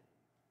 2.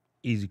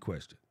 Easy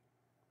question.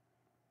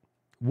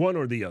 One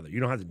or the other. You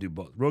don't have to do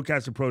both.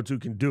 Rodecaster Pro 2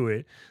 can do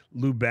it.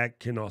 Loopback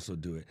can also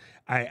do it.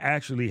 I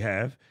actually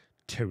have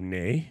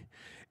Tone.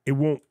 It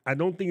won't, I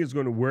don't think it's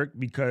going to work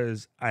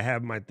because I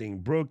have my thing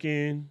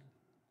broken.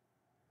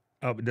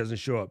 Oh, it doesn't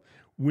show up.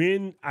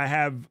 When I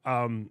have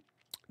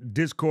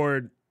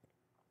Discord,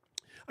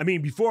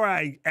 before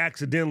I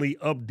accidentally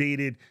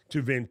updated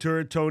to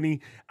Ventura Tony,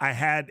 I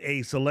had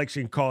a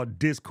selection called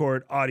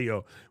Discord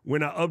Audio.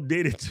 When I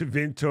updated to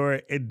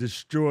Ventura, it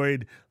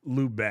destroyed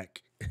Loopback.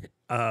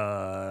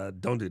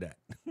 Don't do that.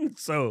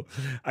 So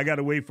I got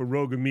to wait for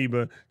Rogue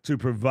Amoeba to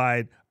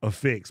provide a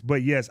fix.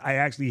 But yes, I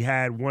actually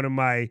had one of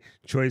my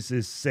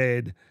choices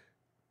said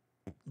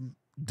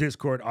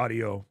Discord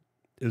Audio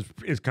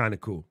is kind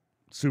of cool.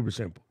 Super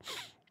simple.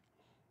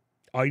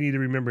 All you need to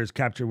remember is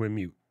capture when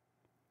mute.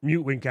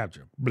 Mute when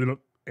capture.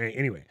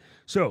 Anyway,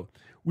 so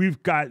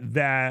we've got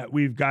that.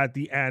 We've got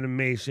the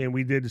animation.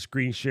 We did the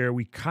screen share.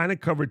 We kind of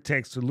covered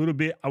text a little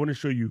bit. I want to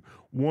show you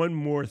one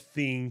more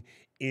thing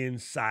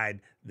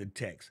inside the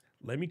text.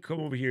 Let me come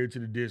over here to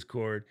the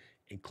Discord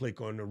and click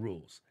on the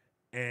rules.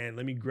 And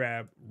let me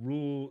grab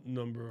rule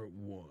number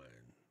 1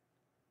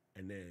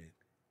 and then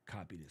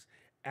copy this.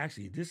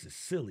 Actually, this is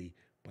silly,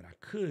 but I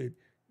could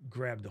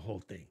grab the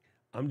whole thing.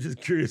 I'm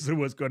just curious of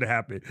what's going to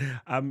happen.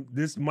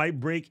 This might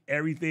break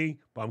everything,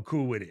 but I'm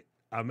cool with it.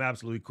 I'm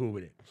absolutely cool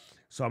with it.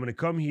 So I'm going to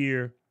come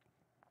here.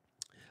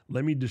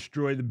 Let me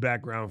destroy the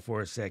background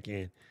for a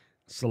second.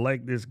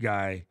 Select this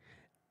guy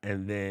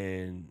and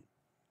then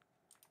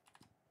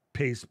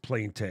paste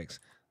plain text.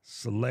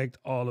 Select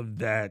all of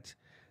that.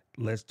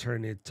 Let's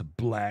turn it to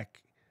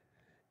black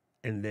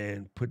and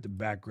then put the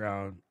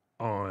background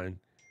on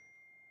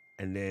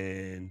and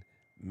then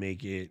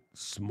make it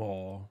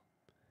small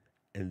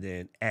and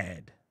then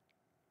add.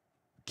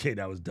 Okay,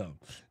 that was dumb.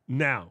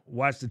 Now,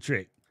 watch the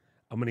trick.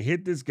 I'm going to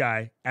hit this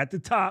guy at the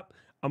top.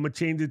 I'm going to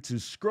change it to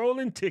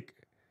scrolling ticker.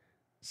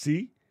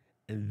 See?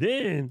 And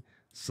then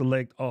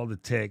select all the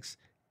text.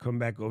 Come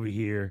back over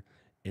here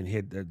and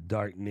hit the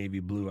dark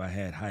navy blue I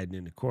had hiding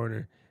in the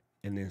corner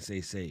and then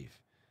say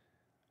save.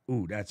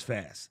 Ooh, that's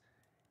fast.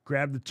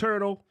 Grab the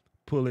turtle,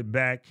 pull it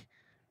back,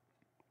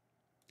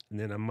 and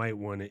then I might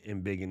want to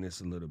embiggen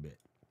this a little bit.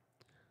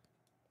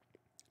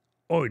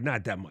 Oh,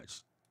 not that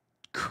much.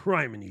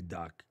 Criminy,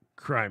 Doc.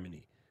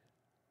 Criminy.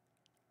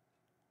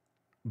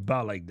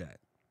 About like that.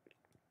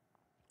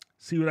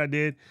 See what I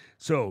did?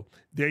 So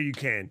there you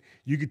can.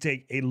 You could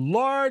take a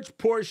large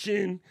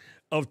portion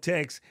of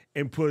text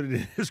and put it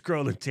in a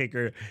scrolling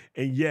ticker.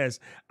 And yes,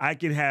 I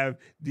can have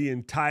the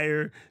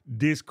entire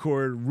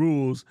Discord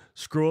rules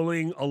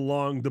scrolling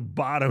along the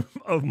bottom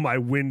of my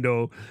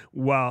window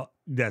while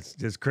that's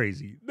just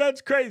crazy.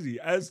 That's crazy.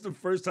 That's the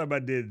first time I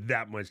did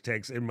that much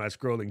text in my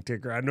scrolling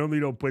ticker. I normally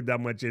don't put that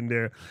much in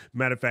there.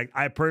 Matter of fact,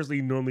 I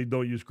personally normally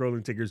don't use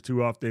scrolling tickers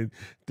too often.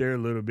 They're a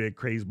little bit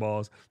crazy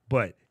balls,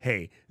 but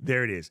hey,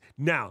 there it is.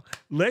 Now,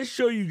 let's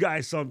show you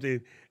guys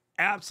something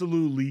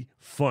absolutely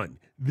fun.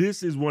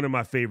 This is one of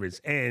my favorites,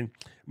 and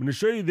I'm going to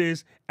show you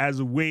this as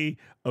a way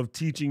of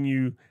teaching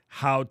you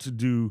how to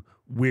do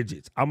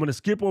widgets. I'm going to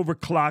skip over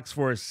clocks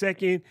for a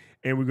second,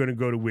 and we're going to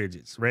go to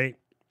widgets, right?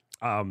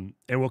 And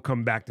we'll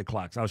come back to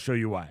clocks. I'll show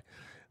you why.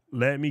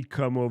 Let me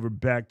come over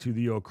back to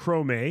the old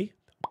Chrome, and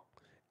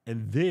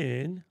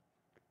then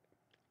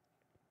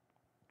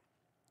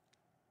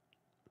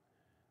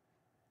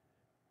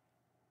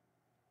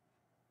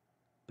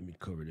let me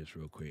cover this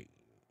real quick.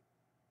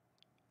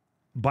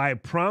 By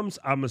prompts,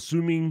 I'm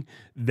assuming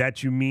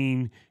that you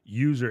mean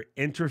user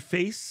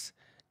interface,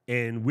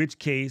 in which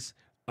case,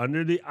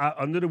 under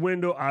the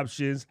window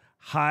options,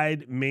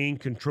 hide main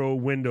control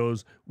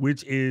windows,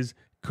 which is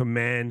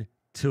Command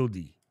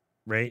tilde,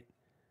 right?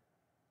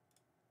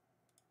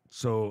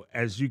 So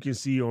as you can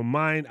see on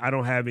mine, I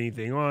don't have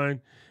anything on.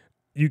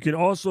 You can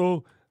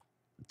also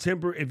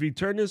if you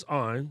turn this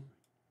on,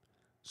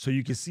 so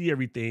you can see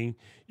everything,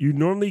 you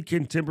normally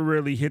can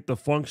temporarily hit the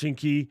function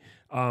key,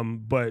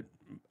 but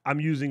I'm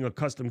using a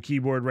custom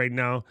keyboard right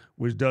now,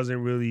 which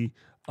doesn't really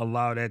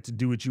allow that to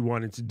do what you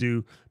want it to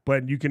do.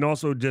 But you can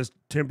also just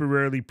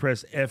temporarily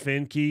press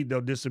FN key,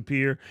 they'll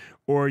disappear,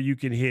 or you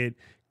can hit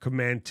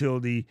Command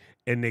tilde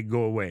and they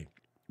go away,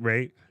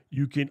 right?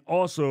 You can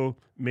also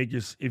make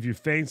if you're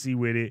fancy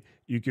with it,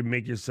 you can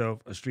make yourself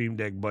a Stream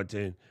Deck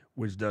button,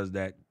 which does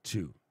that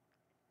too,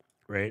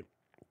 right?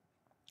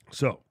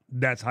 So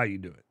that's how you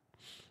do it.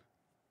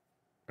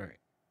 All right,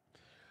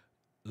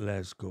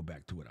 let's go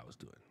back to what I was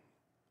doing.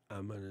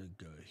 I'm gonna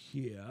go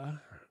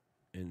here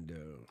and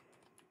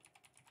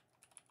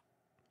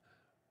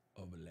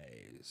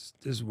overlays.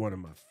 This is one of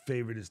my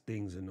favoriteest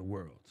things in the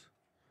world.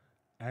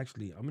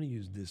 Actually, I'm going to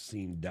use this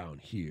scene down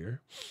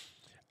here.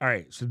 All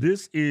right, so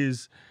this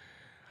is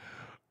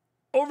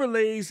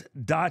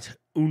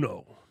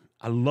overlays.uno.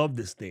 I love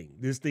this thing.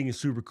 This thing is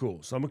super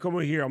cool. So I'm going to come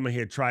over here. I'm going to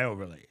hit try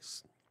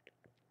overlays.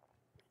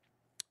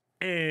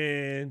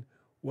 And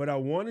what I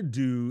want to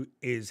do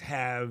is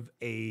have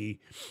a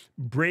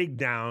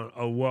breakdown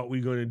of what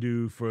we're going to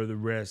do for the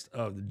rest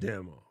of the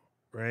demo,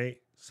 right?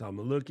 So I'm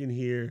going to look in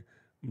here.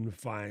 I'm going to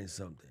find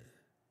something.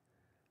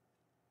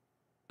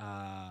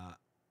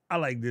 I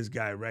like this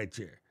guy right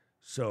here.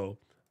 So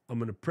I'm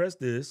going to press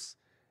this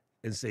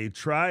and say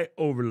try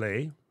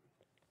overlay.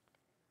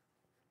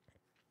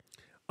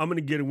 I'm going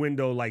to get a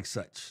window like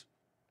such.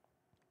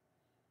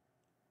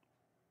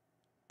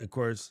 Of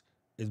course,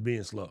 it's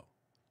being slow.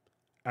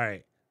 All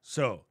right,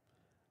 so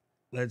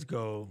let's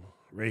go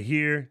right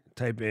here,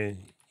 type in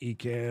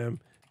Ecamm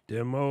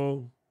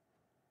demo,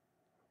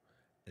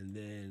 and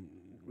then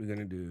we're going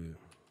to do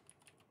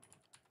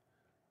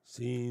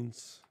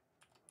scenes,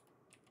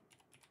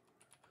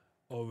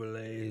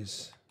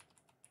 overlays,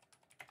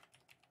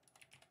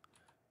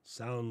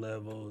 sound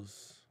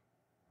levels,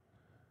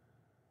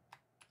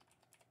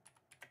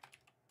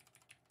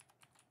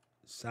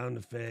 sound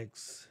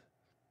effects,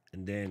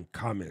 and then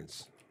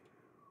comments.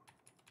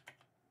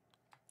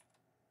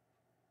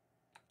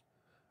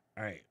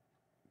 All right,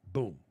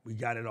 boom, we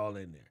got it all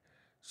in there.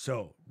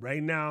 So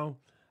right now,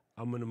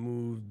 I'm gonna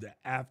move the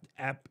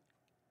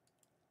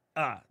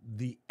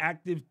the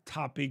active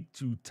topic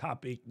to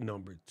topic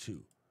number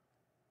 2.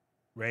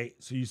 Right?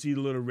 So you see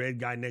the little red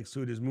guy next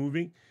to it is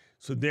moving.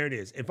 So there it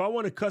is. If I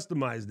want to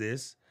customize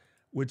this,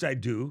 which I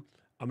do,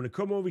 I'm gonna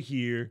come over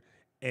here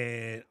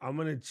and I'm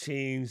gonna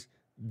change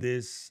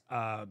this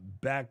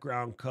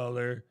background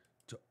color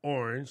to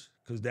orange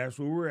because that's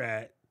where we're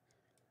at,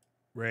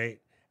 right?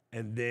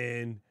 And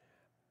then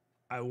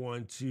I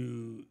want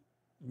to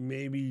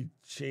maybe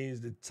change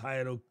the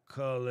title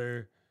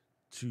color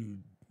to,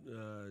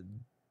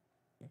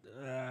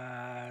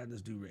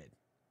 let's do red,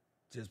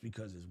 just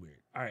because it's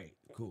weird. All right,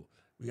 cool.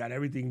 We got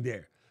everything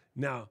there.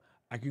 Now,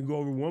 I can go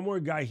over one more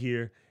guy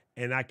here,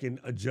 and I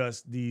can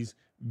adjust these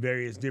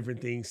various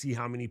different things, see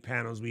how many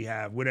panels we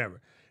have,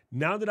 whatever.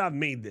 Now that I've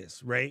made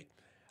this, right,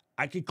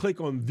 I can click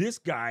on this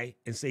guy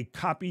and say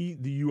copy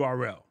the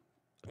URL,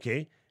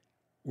 okay?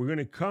 We're going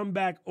to come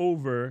back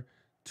over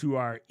to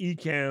our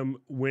Ecamm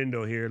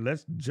window here.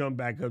 Let's jump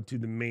back up to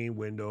the main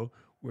window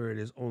where it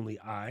is only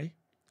I,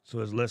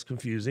 so it's less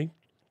confusing.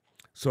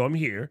 So I'm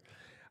here.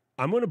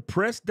 I'm going to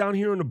press down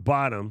here on the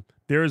bottom.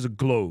 There is a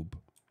globe,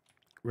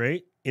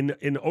 right? In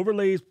the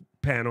overlays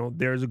panel,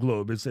 there's a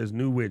globe. It says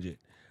new widget.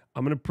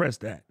 I'm going to press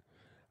that.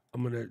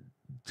 I'm going to,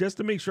 just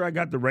to make sure I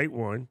got the right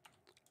one,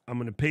 I'm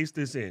going to paste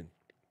this in,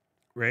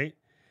 right?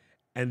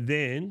 And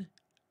then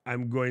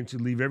I'm going to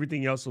leave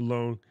everything else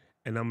alone,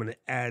 and I'm going to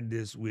add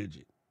this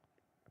widget.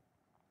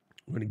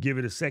 I'm going to give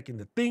it a second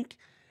to think,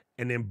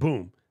 and then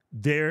boom,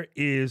 there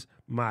is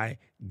my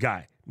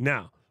guy.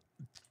 Now,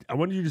 I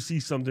want you to see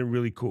something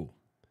really cool.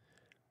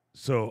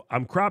 So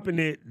I'm cropping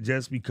it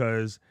just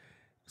because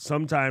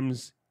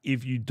sometimes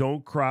if you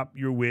don't crop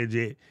your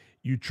widget,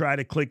 you try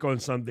to click on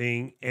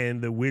something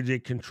and the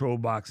widget control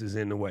box is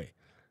in the way.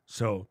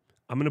 So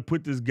I'm going to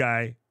put this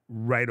guy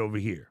right over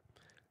here.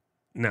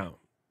 Now,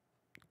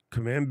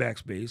 Command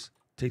backspace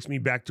takes me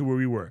back to where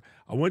we were.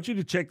 I want you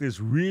to check this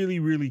really,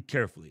 really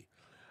carefully.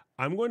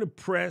 I'm going to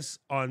press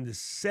on the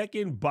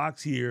second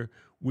box here,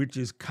 which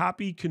is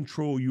copy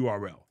control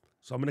URL.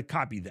 So I'm going to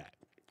copy that.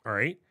 All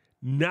right.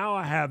 Now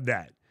I have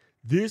that.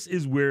 This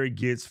is where it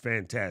gets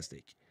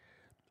fantastic.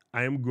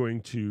 I am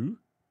going to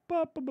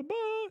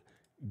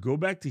go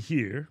back to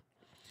here.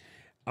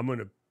 I'm going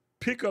to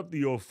pick up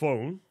the old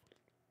phone.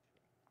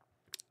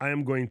 I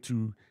am going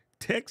to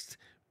text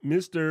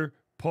Mr.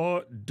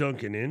 Paul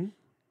Duncan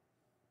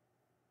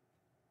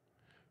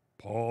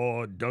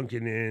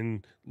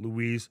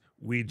Luis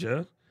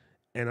Ouija,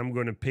 and I'm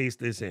going to paste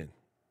this in.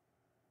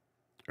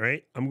 All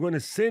right. I'm going to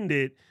send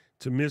it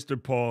to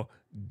Mr. Paul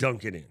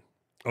Duncan.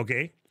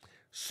 Okay.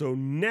 So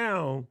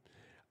now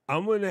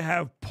I'm going to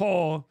have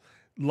Paul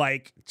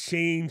like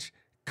change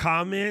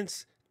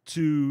comments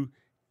to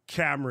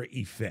camera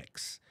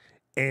effects.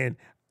 And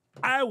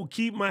I will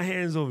keep my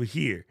hands over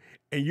here,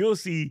 and you'll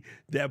see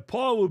that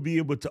Paul will be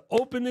able to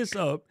open this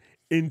up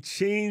and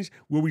change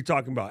what we're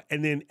talking about.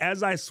 And then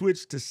as I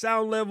switch to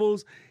sound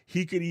levels,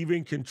 he could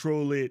even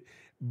control it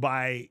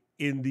by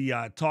in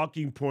the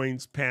talking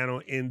points panel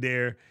in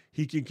there.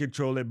 He can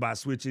control it by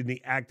switching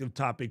the active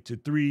topic to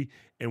 3,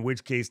 in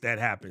which case that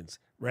happens,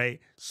 right?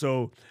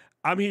 So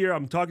I'm here.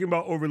 I'm talking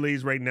about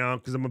overlays right now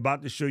because I'm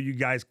about to show you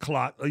guys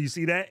clock. Oh, you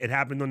see that? It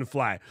happened on the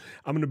fly.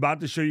 I'm about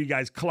to show you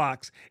guys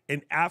clocks.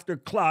 And after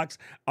clocks,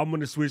 I'm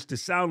going to switch to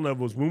sound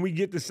levels. When we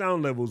get to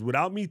sound levels,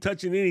 without me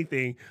touching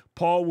anything,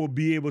 Paul will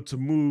be able to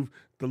move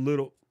the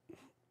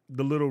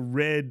little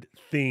red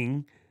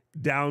thing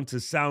down to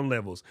sound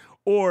levels.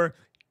 Or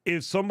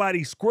if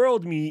somebody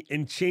squirreled me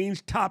and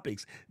changed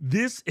topics,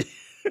 this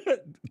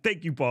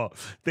thank you, Paul.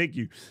 Thank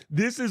you.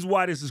 This is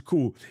why this is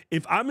cool.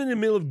 If I'm in the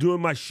middle of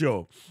doing my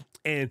show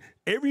And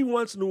every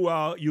once in a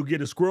while, you'll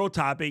get a squirrel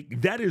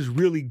topic that is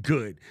really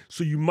good.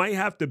 So you might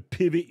have to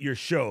pivot your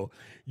show.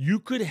 You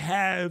could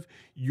have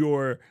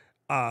your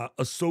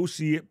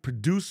associate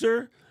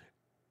producer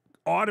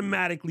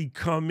automatically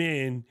come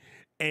in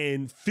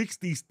and fix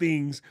these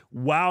things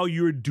while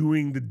you're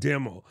doing the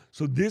demo.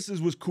 So this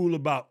is what's cool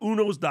about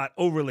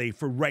Unos.overlay.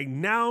 For right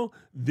now,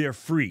 they're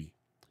free.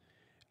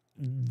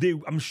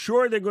 I'm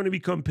sure they're going to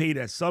become paid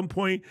at some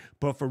point,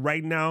 but for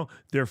right now,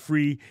 they're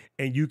free,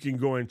 and you can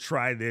go and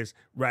try this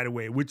right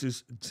away, which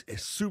is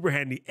super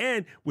handy.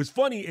 And what's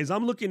funny is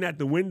I'm looking at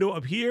the window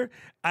up here.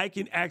 I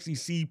can actually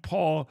see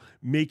Paul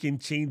making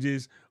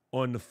changes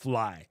on the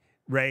fly,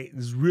 right?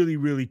 It's really,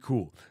 really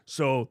cool.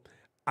 So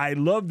I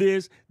love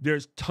this.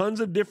 There's tons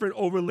of different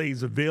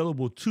overlays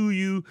available to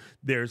you.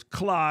 There's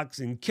clocks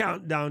and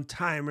countdown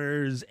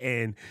timers.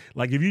 And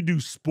like if you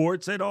do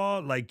sports at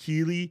all, like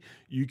Keely,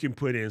 you can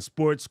put in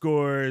sports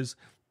scores.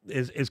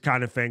 It's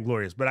kind of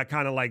fanglorious, but I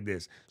kind of like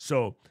this.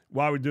 So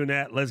while we're doing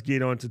that, let's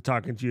get on to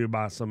talking to you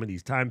about some of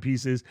these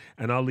timepieces.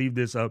 And I'll leave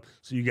this up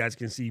so you guys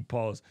can see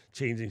Paul's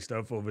changing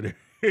stuff over there.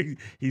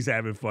 He's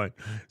having fun.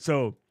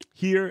 So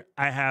here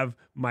I have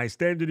my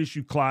standard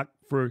issue clock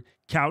for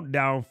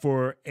countdown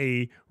for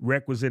a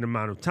requisite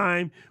amount of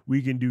time.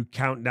 We can do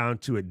countdown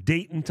to a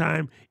date and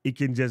time. It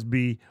can just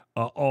be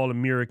an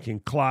all-American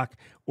clock,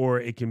 or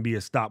it can be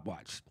a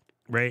stopwatch,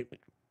 right?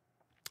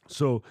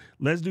 So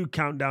let's do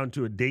countdown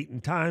to a date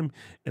and time,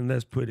 and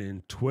let's put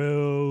in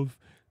 12,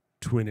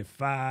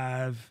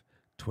 25,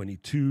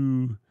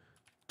 22,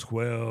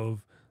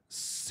 12,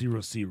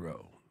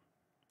 00.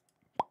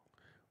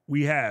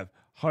 We have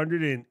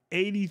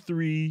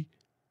 183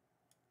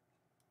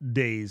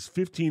 days,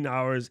 15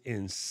 hours,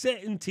 and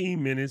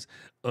 17 minutes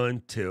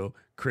until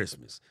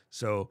Christmas.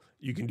 So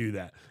you can do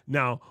that.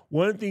 Now,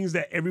 one of the things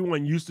that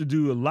everyone used to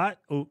do a lot.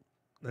 Oh,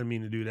 I didn't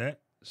mean to do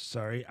that.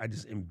 Sorry, I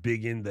just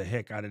embiggened the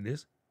heck out of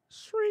this.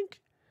 Shrink.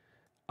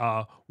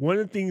 One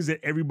of the things that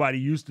everybody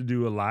used to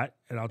do a lot,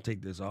 and I'll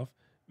take this off,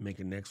 make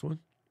a next one,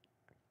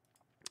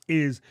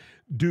 is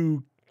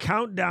do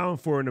countdown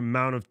for an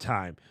amount of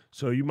time.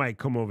 So you might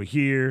come over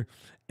here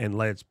and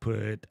let's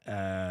put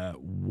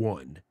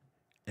 1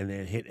 and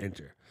then hit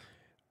enter.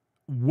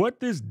 What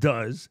this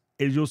does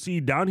is you'll see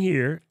down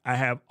here, I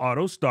have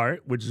auto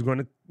start, which is going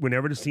to,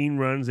 whenever the scene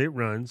runs, it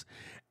runs,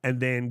 and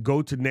then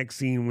go to next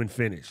scene when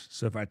finished.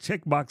 So if I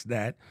checkbox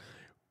that,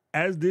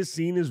 as this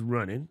scene is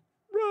running,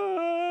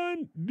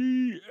 run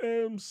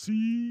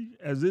DMC,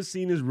 as this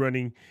scene is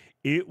running,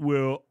 it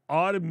will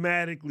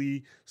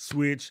automatically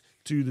switch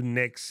to the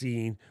next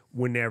scene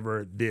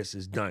whenever this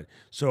is done.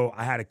 So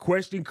I had a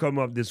question come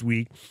up this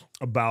week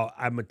about,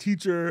 I'm a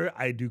teacher,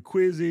 I do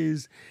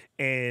quizzes,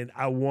 and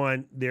I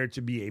want there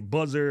to be a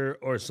buzzer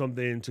or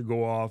something to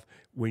go off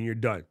when you're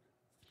done.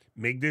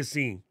 Make this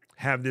scene,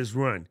 have this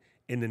run.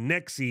 In the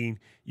next scene,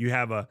 you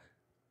have a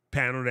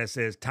panel that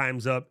says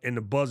time's up and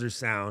the buzzer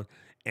sound.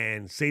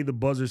 And say the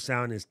buzzer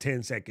sound is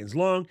 10 seconds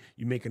long.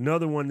 You make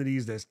another one of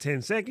these that's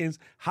 10 seconds,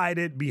 hide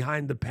it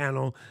behind the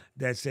panel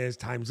that says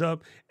time's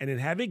up, and then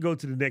have it go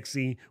to the next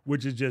scene,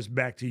 which is just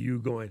back to you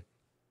going,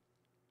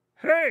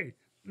 hey,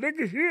 look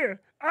at here,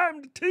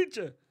 I'm the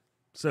teacher.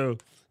 So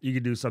you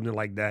can do something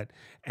like that.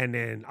 And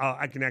then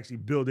I can actually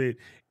build it.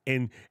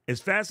 And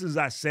as fast as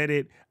I said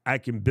it, I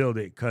can build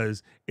it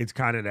because it's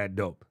kind of that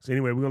dope. So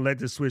anyway, we're going to let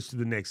this switch to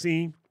the next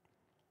scene.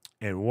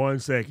 And 1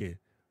 second.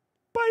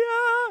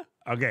 Bye.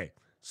 Okay.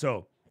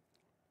 So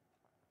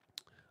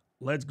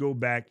let's go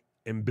back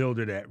and build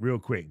it at real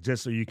quick,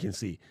 just so you can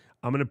see.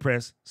 I'm going to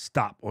press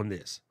stop on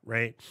this,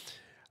 right?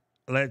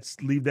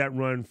 Let's leave that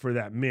run for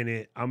that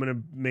minute. I'm going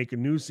to make a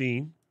new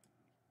scene.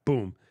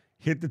 Boom.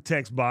 Hit the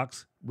text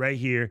box right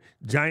here.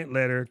 Giant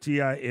letter,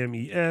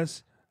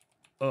 TIMES,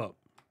 up.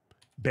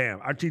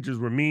 Bam. Our teachers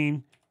were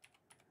mean.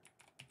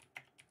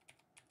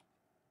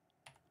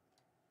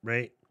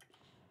 Right?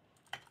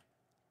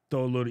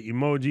 Throw a little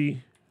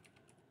emoji.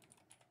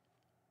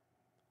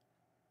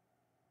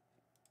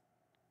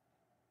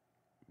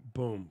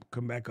 Boom.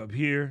 Come back up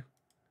here.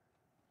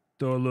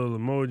 Throw a little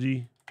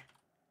emoji.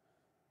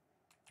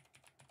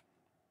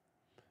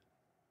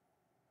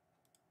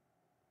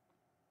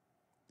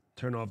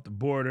 Turn off the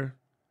border.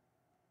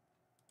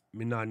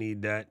 May not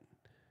need that.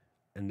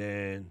 And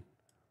then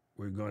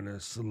we're going to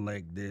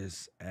select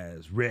this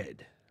as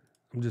red.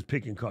 I'm just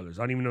picking colors.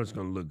 I don't even know it's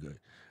going to look good.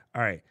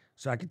 All right.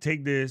 So I can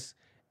take this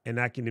and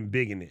I can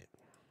embiggen it.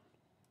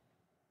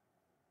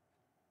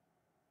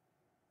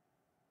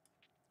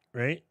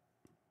 Right?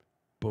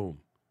 Boom.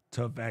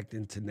 Tough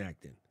acting,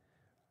 tenacting.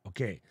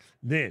 Okay.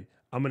 Then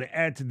I'm going to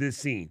add to this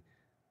scene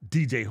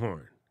DJ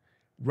horn.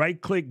 Right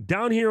click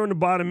down here on the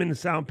bottom in the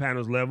sound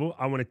panels level.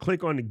 I want to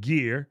click on the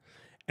gear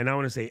and I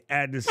want to say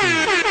add the scene.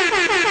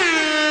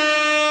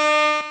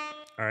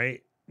 All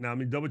right. Now let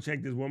me double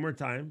check this one more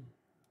time.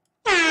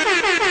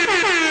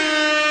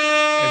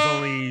 It's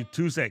only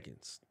 2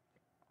 seconds.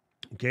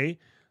 Okay.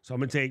 So I'm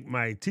going to take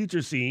my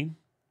teacher scene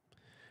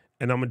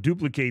and I'm going to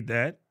duplicate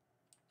that.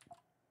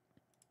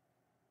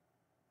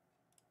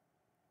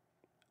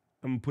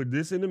 I'm going to put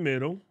this in the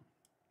middle.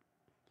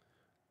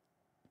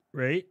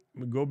 right?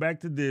 I'm gonna go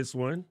back to this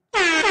one.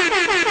 I'm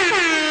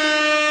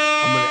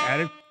gonna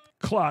add a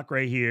clock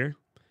right here,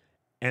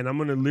 and I'm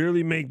gonna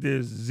literally make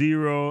this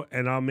 0,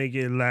 and I'll make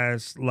it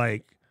last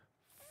like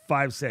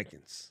 5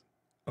 seconds.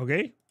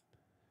 Okay?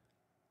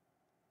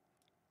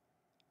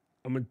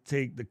 I'm gonna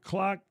take the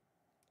clock,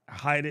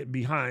 hide it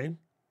behind.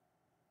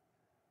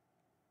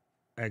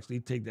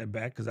 Actually, take that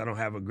back because I don't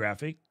have a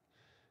graphic.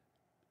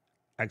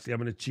 Actually, I'm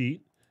gonna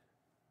cheat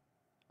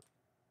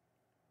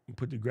and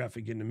put the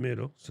graphic in the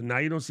middle. So now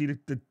you don't see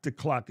the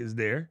clock is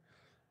there,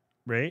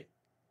 right?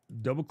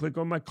 Double click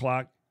on my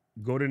clock,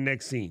 go to the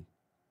next scene,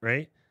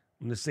 right?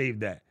 I'm gonna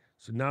save that.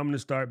 So now I'm gonna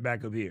start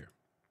back up here.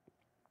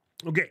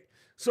 Okay,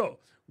 so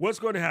what's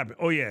going to happen?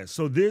 Oh yeah,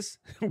 so this,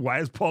 why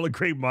is Paul a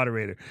great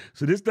moderator?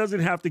 So this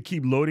doesn't have to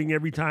keep loading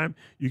every time.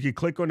 You can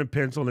click on the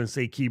pencil and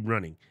say keep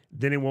running.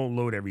 Then it won't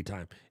load every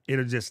time.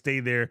 It'll just stay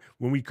there.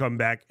 When we come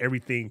back,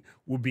 everything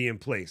will be in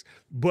place.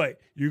 But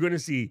you're gonna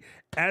see,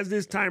 as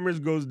this timer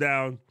goes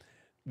down,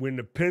 when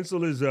the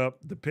pencil is up,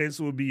 the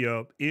pencil will be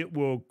up. It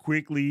will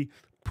quickly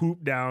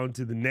poop down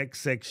to the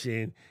next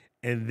section,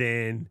 and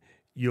then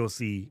you'll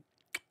see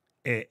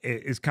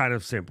it's kind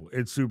of simple.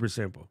 It's super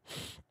simple.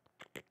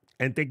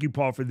 And thank you,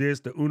 Paul, for this.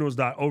 The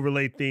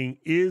Unos.overlay thing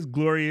is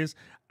glorious.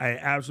 I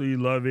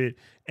absolutely love it.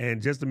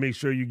 And just to make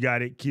sure you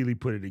got it, Keely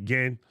put it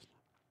again.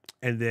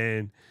 And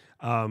then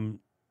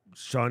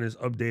Sean has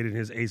updated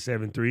his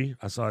A7 III.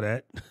 I saw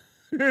that.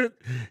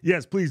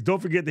 Yes, please don't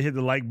forget to hit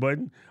the like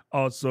button.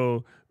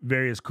 Also,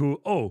 various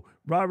cool. Oh,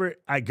 Robert,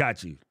 I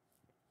got you.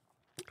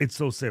 It's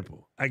so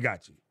simple. I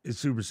got you. It's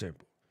super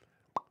simple.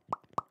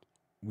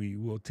 We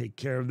will take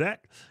care of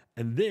that.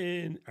 And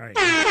then, all right.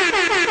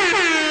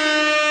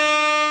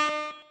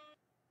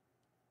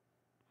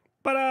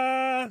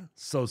 Ta-da!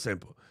 So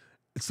simple.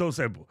 It's so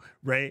simple,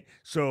 right?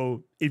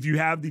 So if you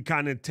have the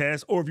kind of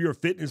test, or if you're a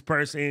fitness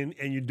person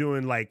and you're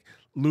doing like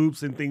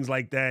loops and things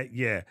like that,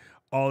 yeah,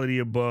 all of the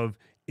above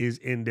is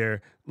in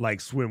there like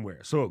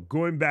swimwear. So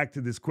going back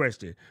to this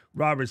question,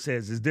 Robert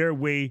says, is there a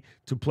way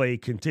to play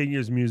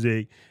continuous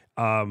music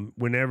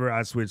whenever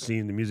I switch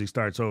scene, the music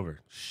starts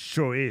over?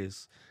 Sure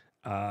is.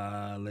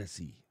 Let's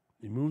see.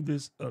 We move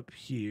this up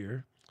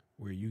here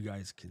where you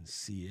guys can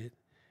see it.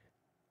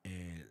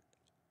 And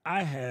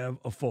I have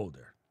a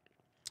folder.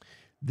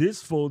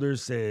 This folder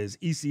says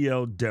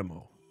ECL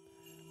demo.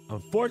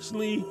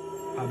 Unfortunately,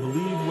 I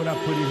believe what I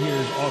put in here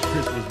is all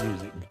Christmas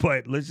music.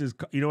 But let's just,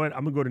 you know what?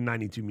 I'm going to go to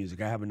 92 music.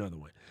 I have another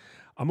one.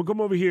 I'm going to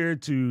come over here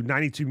to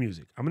 92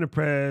 music. I'm going to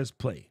press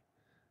play.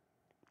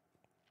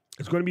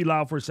 It's going to be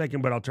loud for a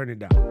second, but I'll turn it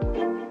down.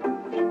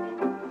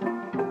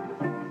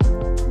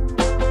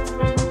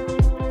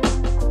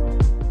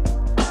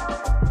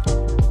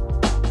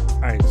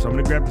 All right, so I'm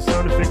going to grab the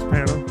sound effects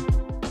panel,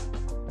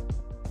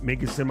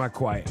 make it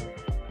semi-quiet.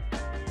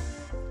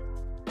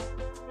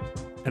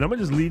 And I'm going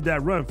to just leave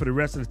that run for the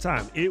rest of the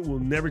time. It will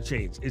never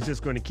change. It's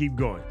just going to keep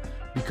going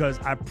because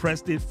I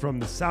pressed it from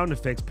the sound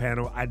effects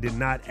panel. I did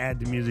not add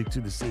the music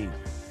to the scene.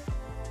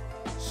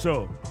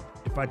 So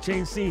if I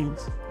change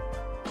scenes,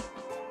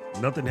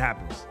 nothing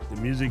happens.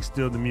 The music's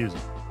still the music.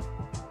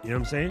 You know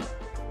what I'm saying?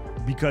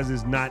 Because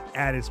it's not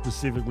added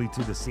specifically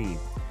to the scene.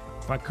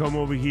 If I come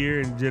over here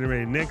and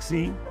generate a next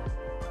scene,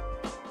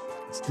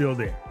 it's still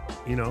there.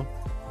 You know,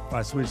 if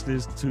I switch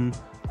this to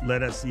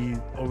let us see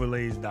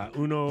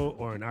overlays.uno,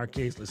 or in our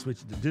case, let's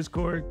switch it to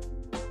Discord,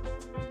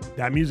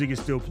 that music is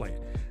still playing.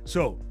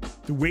 So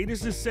the way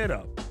this is set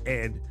up,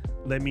 and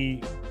let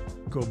me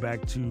go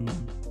back to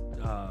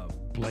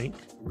blank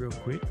real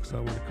quick because I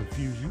don't want to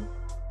confuse you.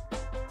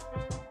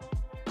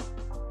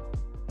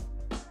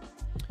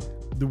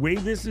 The way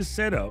this is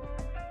set up,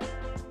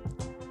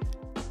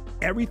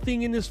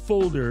 everything in this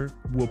folder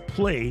will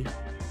play,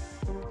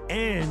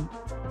 and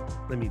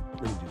let me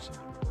do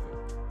something real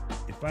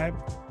quick. If I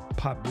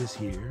pop this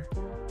here,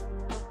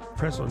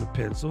 press on the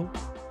pencil,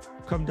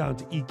 come down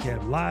to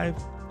Ecamm Live,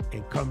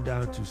 and come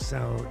down to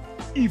sound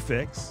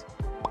effects,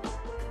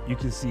 you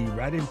can see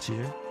right in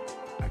here,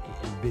 I can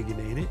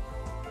embiggenate it,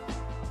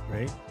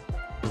 right?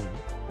 Boom,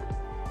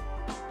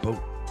 boom,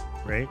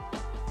 right?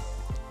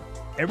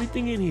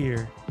 Everything in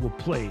here will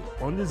play.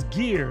 On this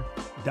gear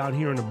down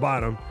here on the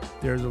bottom,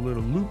 there's a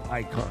little loop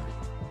icon.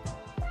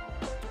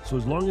 So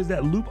as long as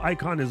that loop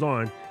icon is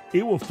on,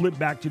 it will flip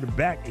back to the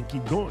back and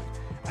keep going.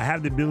 I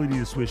have the ability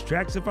to switch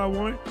tracks if I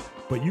want,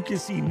 but you can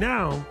see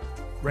now,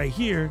 right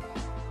here,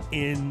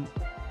 in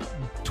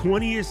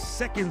 20-ish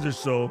seconds or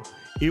so,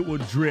 it will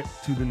drip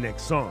to the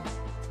next song,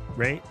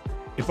 right?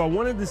 If I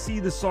wanted to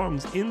see the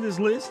songs in this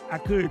list, I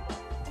could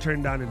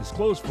turn down the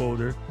disclose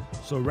folder.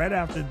 So right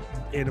after,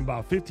 in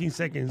about 15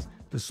 seconds,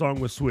 the song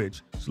will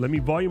switch. So let me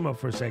volume up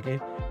for a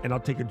second, and I'll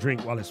take a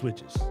drink while it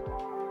switches.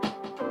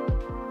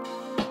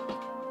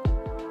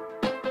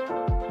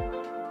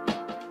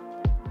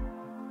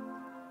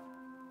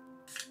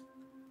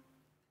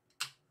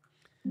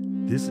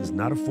 This is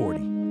not a 40.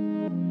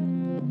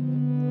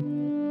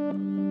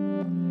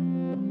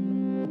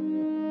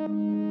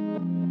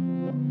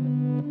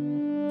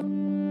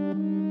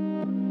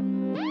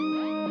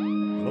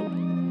 Hello?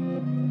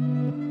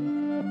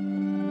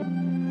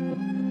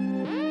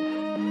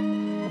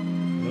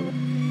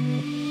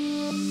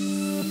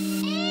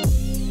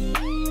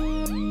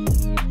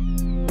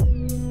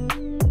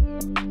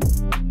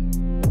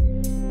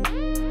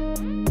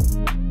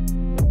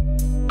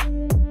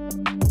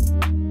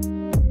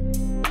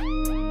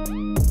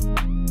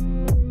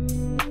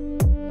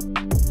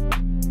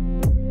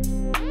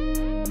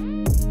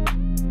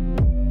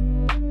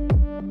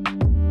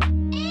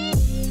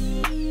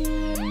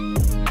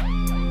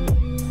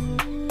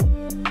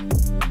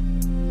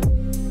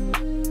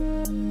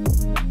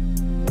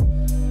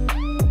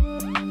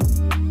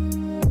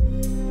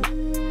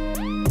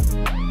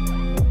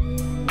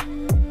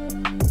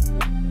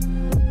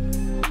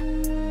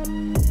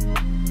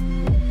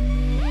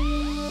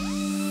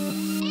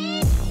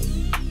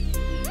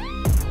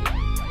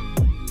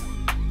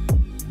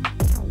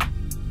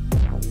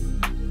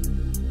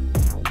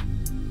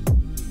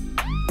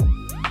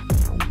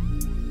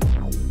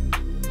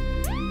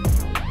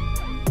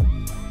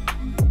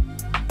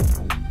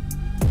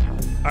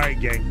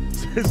 gang.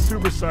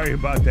 Super sorry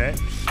about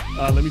that.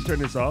 Let me turn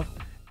this off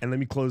and let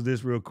me close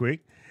this real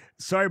quick.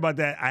 Sorry about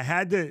that. I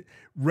had to,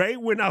 right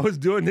when I was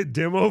doing the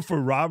demo for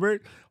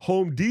Robert,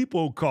 Home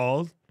Depot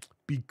called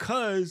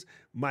because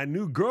my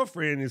new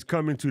girlfriend is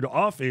coming to the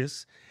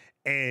office,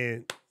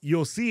 and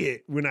you'll see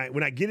it when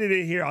I get it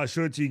in here. I'll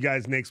show it to you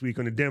guys next week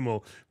on the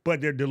demo, but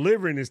they're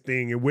delivering this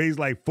thing. It weighs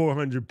like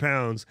 400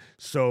 pounds.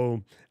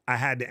 So I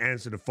had to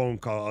answer the phone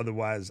call.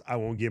 Otherwise, I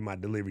won't get my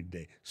delivery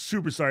today.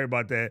 Super sorry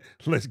about that.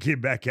 Let's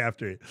get back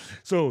after it.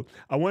 So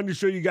I wanted to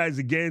show you guys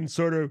again,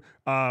 sort of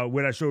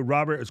what I showed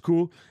Robert. It's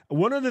cool.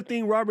 One other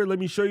thing, Robert, let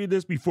me show you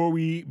this before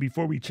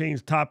we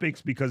change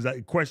topics, because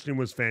that question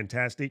was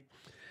fantastic.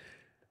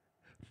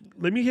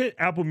 Let me hit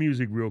Apple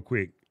Music real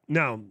quick.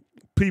 Now,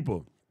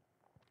 people,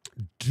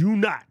 do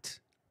not,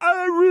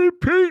 I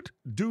repeat,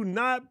 do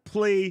not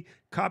play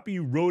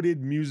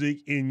copyrighted music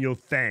in your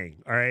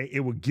thing, all right?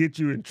 It will get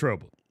you in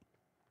trouble.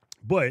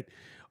 But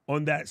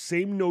on that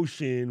same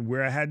notion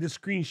where I had the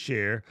screen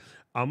share,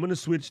 I'm going to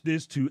switch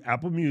this to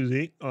Apple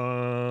Music.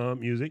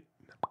 Music.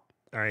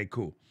 All right,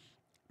 cool.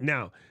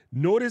 Now,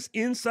 notice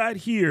inside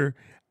here,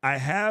 I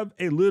have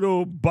a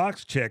little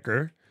box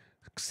checker.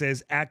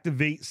 Says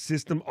activate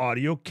system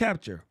audio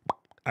capture.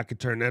 I could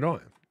turn that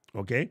on,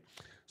 okay?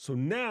 So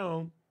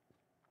now,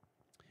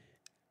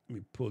 let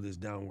me pull this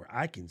down where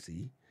I can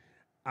see.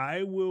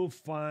 I will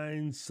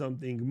find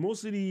something.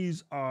 Most of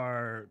these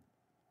are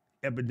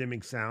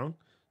epidemic sound,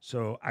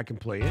 so I can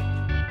play it.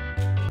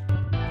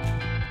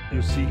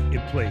 You'll see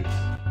it plays.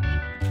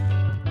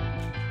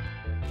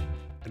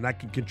 And I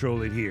can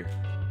control it here.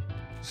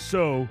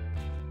 So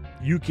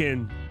you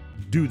can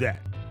do that.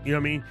 You know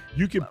what I mean?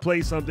 You can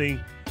play something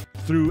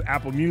through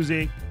Apple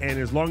Music, and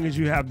as long as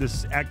you have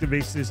this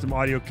activate system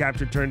audio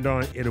capture turned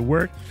on, it'll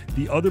work.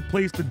 The other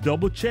place to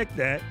double check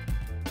that,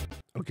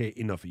 okay,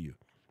 enough of you.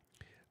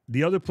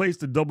 The other place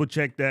to double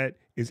check that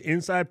is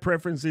inside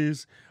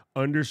preferences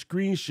under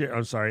screen share.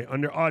 I'm sorry,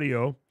 under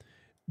audio.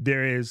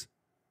 There is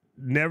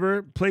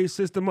never play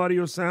system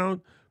audio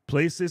sound,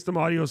 play system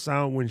audio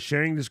sound when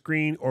sharing the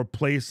screen, or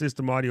play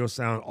system audio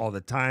sound all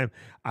the time.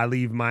 I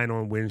leave mine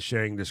on when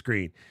sharing the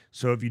screen.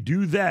 So if you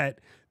do that,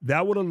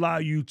 that would allow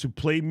you to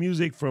play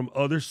music from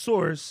other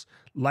source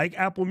like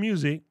Apple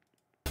Music.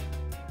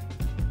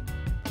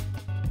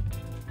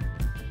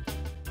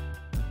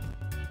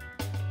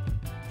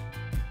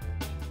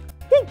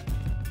 Woo!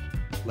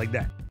 Like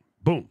that.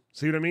 Boom.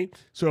 See what I mean?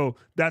 So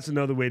that's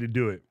another way to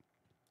do it.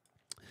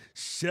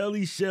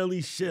 Shelly,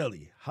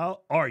 how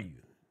are you?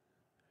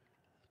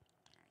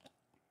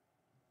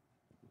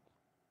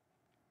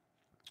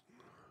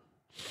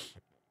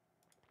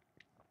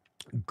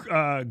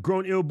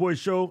 Grown Ill Boy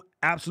Show,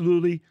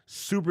 absolutely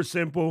super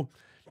simple.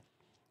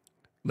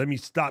 Let me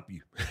stop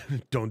you.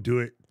 Don't do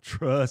it.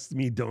 Trust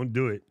me, don't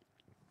do it.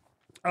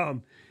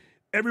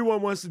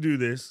 Everyone wants to do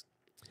this,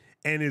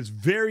 and it's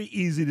very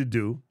easy to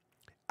do.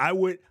 I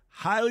would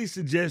highly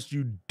suggest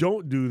you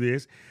don't do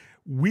this.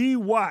 We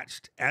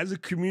watched, as a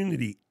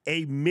community,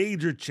 a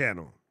major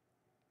channel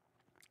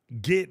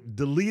get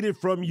deleted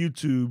from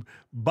YouTube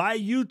by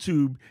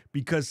YouTube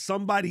because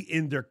somebody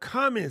in their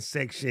comment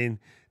section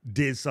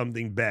did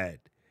something bad,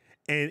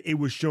 and it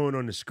was showing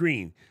on the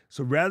screen.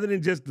 So rather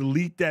than just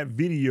delete that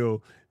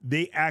video,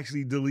 they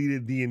actually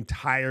deleted the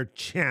entire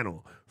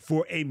channel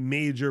for a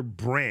major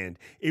brand.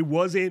 It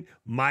wasn't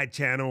my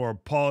channel or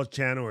Paul's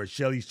channel or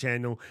Shelly's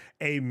channel.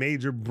 A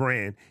major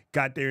brand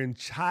got their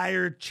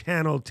entire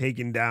channel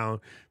taken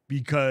down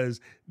because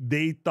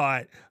they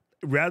thought,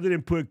 rather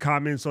than put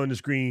comments on the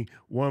screen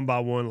one by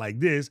one like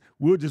this,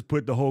 we'll just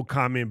put the whole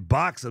comment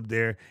box up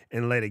there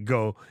and let it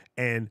go.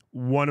 And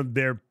one of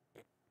their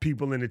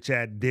people in the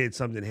chat did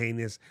something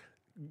heinous.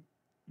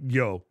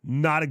 Yo,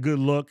 not a good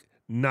look,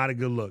 not a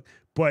good look.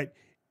 But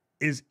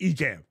it's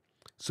Ecamm.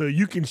 So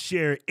you can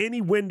share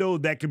any window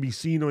that can be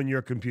seen on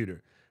your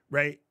computer,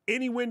 right?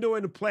 Any window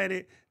in the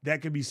planet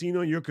that can be seen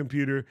on your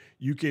computer,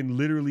 you can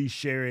literally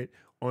share it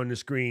on the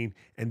screen.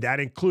 And that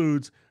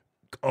includes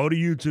go to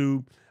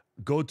YouTube,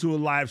 go to a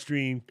live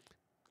stream,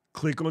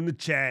 click on the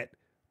chat,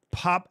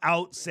 pop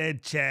out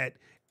said chat,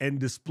 and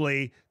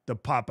display the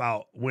pop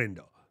out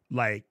window.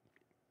 Like,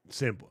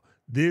 simple.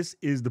 This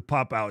is the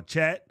pop out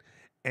chat,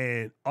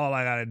 and all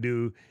I gotta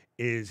do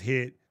is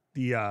hit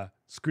the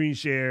screen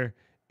share,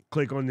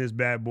 click on this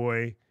bad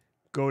boy,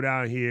 go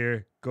down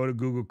here, go to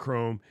Google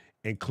Chrome,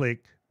 and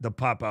click the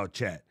pop out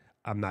chat.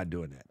 I'm not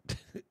doing that.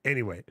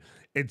 Anyway,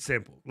 it's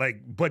simple.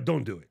 Like, but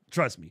don't do it.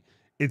 Trust me.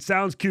 It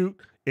sounds cute.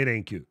 It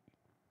ain't cute.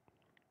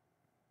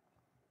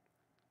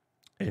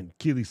 And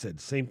Keely said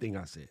the same thing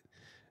I said.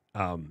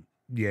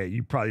 Yeah,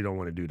 you probably don't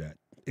want to do that.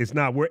 It's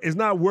not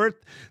worth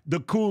the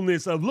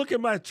coolness of, look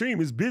at my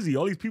stream, it's busy.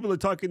 All these people are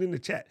talking in the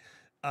chat.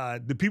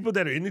 The people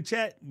that are in the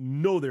chat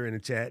know they're in the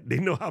chat. They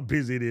know how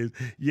busy it is.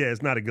 Yeah,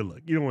 it's not a good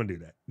look. You don't want to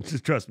do that.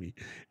 Just trust me.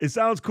 It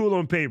sounds cool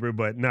on paper,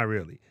 but not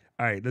really.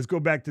 All right, let's go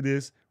back to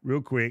this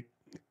real quick.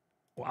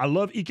 I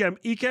love Ecamm.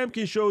 Ecamm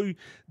can show you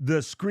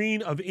the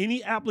screen of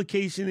any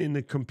application in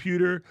the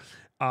computer.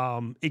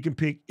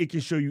 It can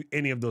show you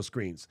any of those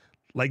screens.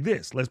 Like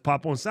this. Let's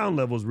pop on sound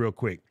levels real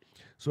quick.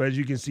 So as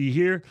you can see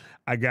here,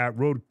 I got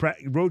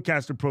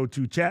Rodecaster Pro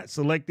 2 chat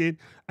selected.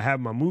 I have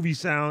my movie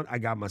sound. I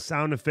got my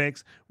sound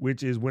effects,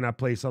 which is when I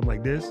play something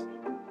like this,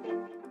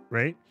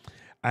 right?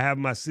 I have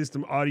my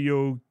system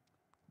audio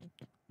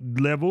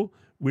level,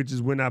 which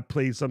is when I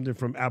play something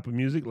from Apple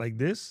Music like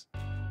this,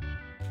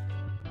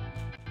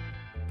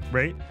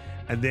 right?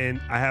 And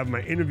then I have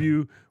my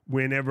interview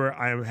whenever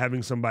I am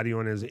having somebody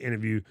on as an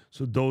interview.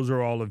 So those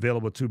are all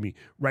available to me.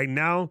 Right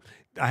now,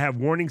 I have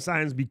warning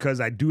signs because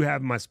I do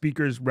have my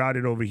speakers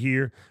routed over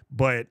here,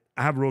 but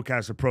I have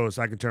Rodecaster Pro,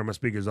 so I can turn my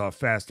speakers off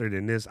faster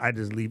than this. I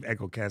just leave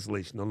echo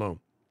cancellation alone.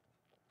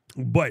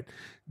 But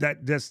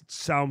that just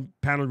sound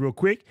panel real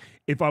quick.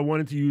 If I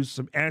wanted to use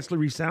some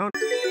ancillary sound.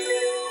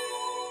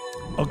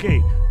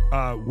 Okay,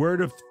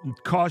 word of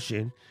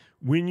caution.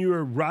 When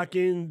you're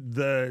rocking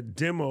the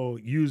demo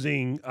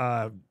using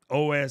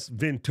OS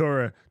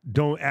Ventura,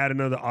 don't add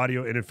another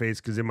audio interface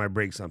because it might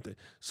break something.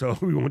 So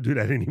we won't do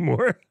that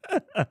anymore.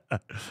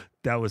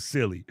 That was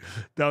silly.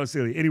 That was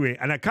silly. Anyway,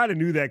 and I kind of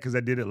knew that because I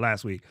did it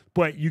last week.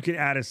 But you can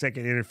add a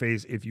second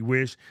interface if you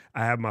wish.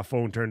 I have my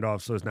phone turned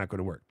off, so it's not going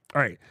to work.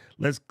 All right,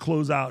 let's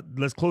close out.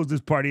 Let's close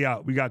this party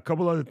out. We got a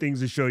couple other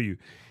things to show you.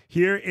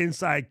 Here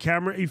inside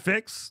Camera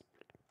Effects,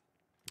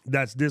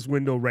 that's this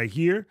window right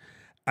here.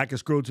 I can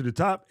scroll to the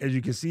top. As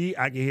you can see,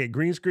 I can hit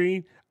green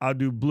screen. I'll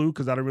do blue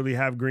because I don't really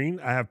have green.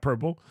 I have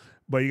purple.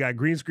 But you got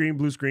green screen,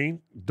 blue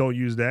screen. Don't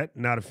use that.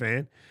 Not a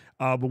fan.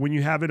 But when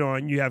you have it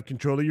on, you have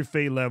control of your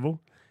fade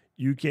level.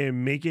 You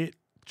can make it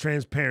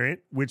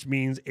transparent, which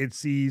means it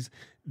sees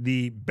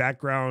the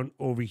background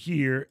over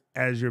here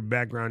as your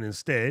background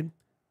instead,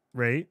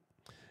 right?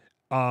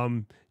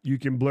 You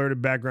can blur the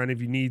background if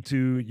you need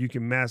to. You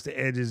can mask the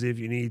edges if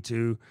you need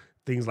to,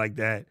 things like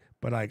that.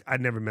 But I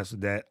never mess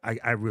with that.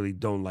 I really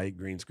don't like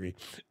green screen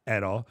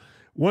at all.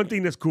 One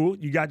thing that's cool,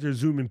 you got your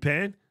zoom and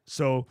pan.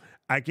 So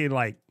I can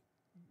like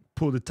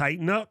pull the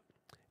tighten up.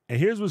 And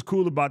here's what's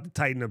cool about the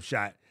tighten up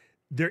shot.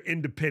 They're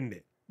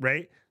independent,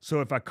 right?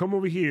 So if I come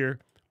over here,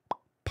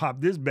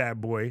 pop this bad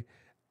boy,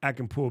 I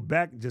can pull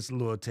back just a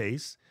little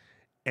taste.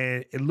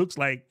 And it looks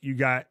like you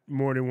got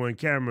more than one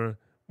camera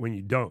when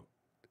you don't,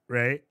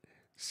 right?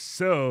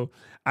 So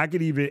I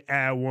could even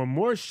add one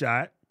more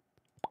shot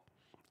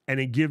and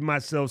then give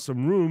myself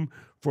some room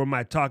for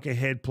my talking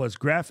head plus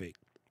graphic.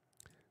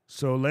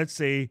 So let's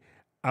say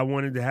I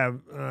wanted to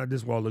have,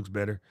 this wall looks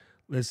better.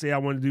 Let's say I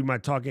want to do my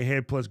talking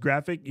head plus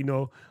graphic, you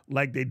know,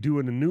 like they do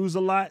in the news a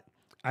lot.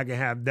 I can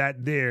have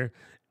that there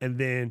and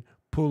then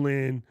pull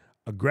in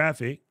a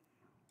graphic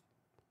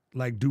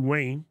like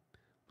Dwayne.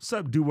 What's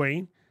up,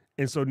 Dwayne?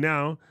 And so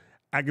now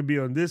I could be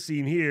on this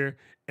scene here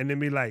and then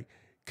be like,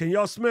 can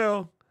y'all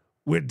smell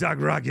what Doc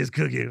Rock is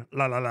cooking?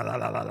 La, la, la, la,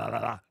 la, la, la,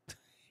 la.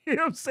 You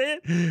know what I'm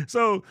saying?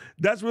 So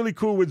that's really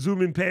cool with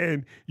zoom and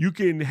pan. You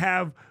can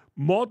have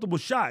multiple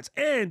shots.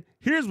 And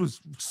here's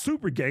what's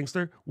super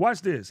gangster.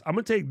 Watch this. I'm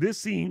going to take this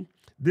scene,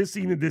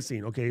 and this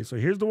scene. Okay, so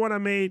here's the one I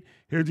made.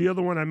 Here's the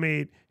other one I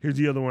made. Here's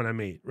the other one I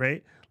made,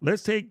 right?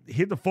 Let's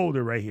hit the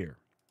folder right here.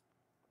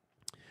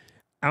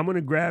 I'm going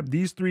to grab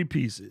these three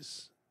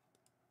pieces.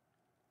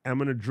 I'm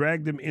going to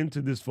drag them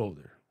into this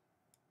folder.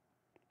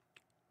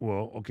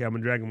 Well, okay, I'm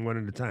going to drag them one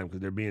at a time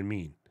because they're being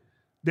mean.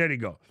 There they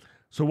go.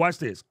 So watch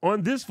this.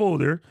 On this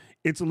folder,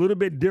 it's a little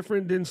bit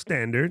different than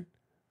standard.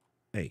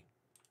 Hey.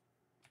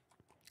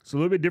 It's a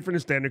little bit different than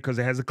standard because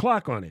it has a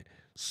clock on it.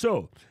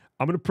 So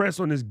I'm going to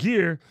press on this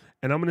gear,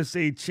 and I'm going to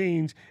say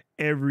change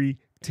every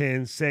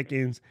 10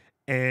 seconds.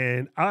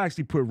 And I'll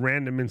actually put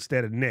random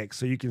instead of next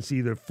so you can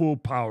see the full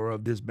power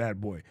of this bad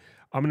boy.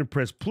 I'm going to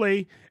press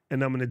play,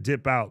 and I'm going to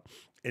dip out.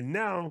 And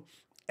now,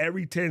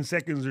 every 10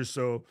 seconds or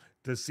so,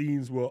 the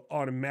scenes will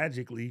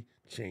automatically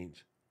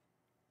change.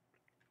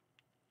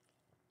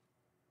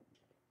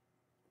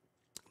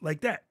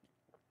 Like that.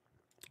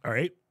 All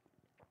right.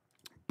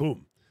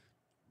 Boom.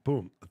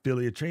 Boom.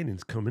 Affiliate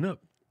training's coming up.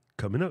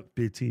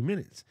 15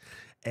 minutes.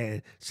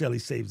 And Shelly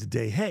saves the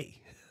day.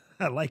 Hey,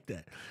 I like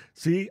that.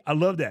 See, I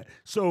love that.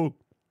 So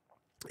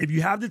if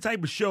you have the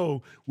type of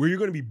show where you're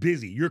going to be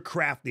busy, you're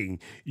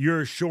crafting,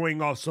 you're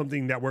showing off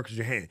something that works with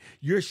your hand,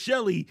 you're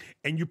Shelly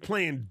and you're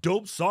playing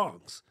dope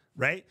songs,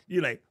 right?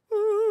 You're like,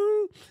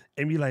 ooh,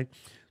 and you're like,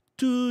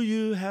 do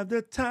you have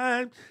the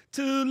time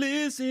to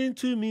listen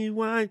to me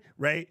whine?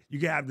 Right? You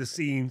can have the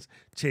scenes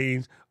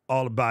change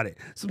all about it.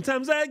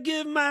 Sometimes I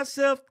give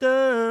myself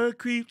the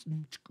creeps.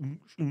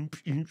 You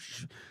know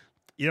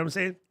what I'm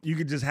saying? You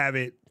could just have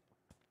it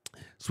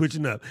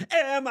switching up.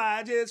 Am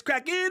I just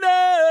cracking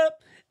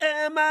up?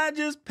 Am I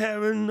just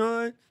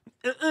paranoid?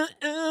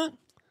 Let's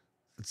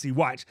see,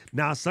 watch.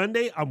 Now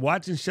Sunday, I'm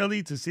watching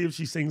Shelly to see if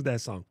she sings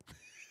that song.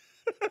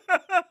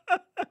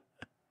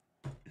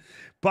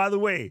 By the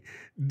way,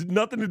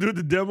 nothing to do with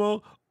the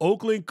demo.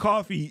 Oakland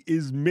coffee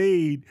is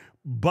made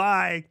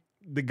by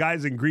the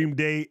guys in Green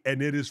Day,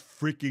 and it is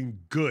freaking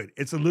good.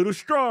 It's a little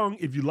strong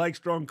if you like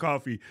strong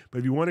coffee, but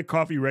if you want a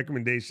coffee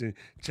recommendation,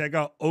 check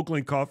out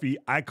Oakland coffee.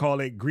 I call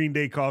it Green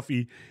Day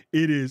coffee.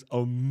 It is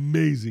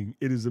amazing.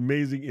 It is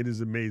amazing. It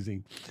is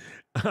amazing.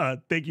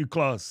 Thank you,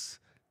 Klaus.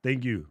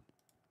 Thank you.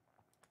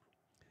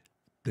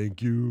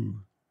 Thank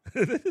you.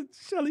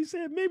 Shelly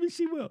said maybe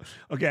she will.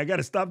 Okay, I got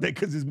to stop that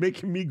because it's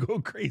making me go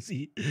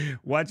crazy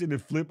watching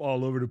it flip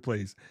all over the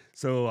place.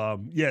 So,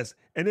 yes.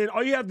 And then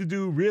all you have to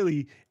do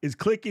really is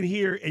click in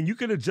here and you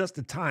can adjust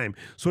the time.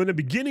 So in the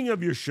beginning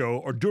of your show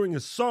or during a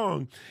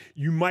song,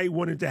 you might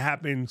want it to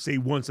happen, say,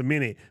 once a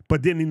minute.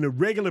 But then in the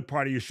regular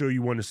part of your show,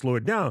 you want to slow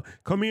it down.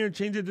 Come here and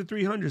change it to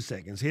 300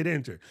 seconds. Hit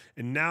enter.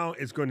 And now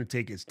it's going to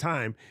take its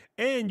time.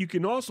 And you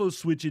can also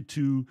switch it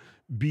to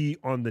be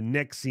on the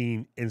next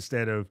scene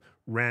instead of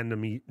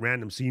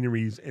random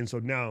sceneries. And so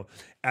now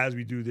as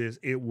we do this,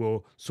 it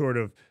will sort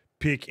of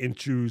pick and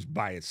choose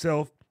by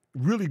itself.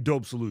 Really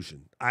dope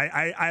solution.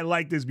 I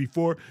like this.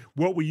 Before,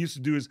 what we used to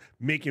do is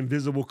make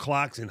invisible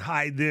clocks and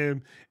hide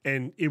them,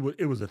 and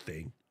it was a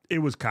thing. It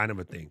was kind of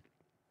a thing.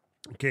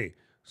 Okay,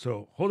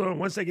 so hold on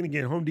 1 second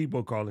again. Home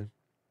Depot calling.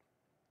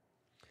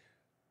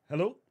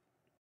 Hello?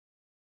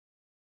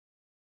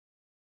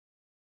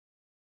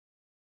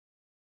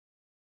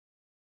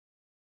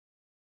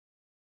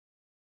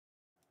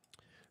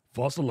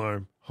 False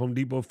alarm. Home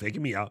Depot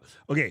faking me out.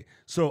 Okay,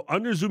 so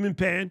under zoom and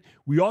pan,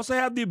 we also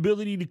have the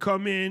ability to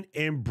come in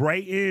and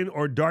brighten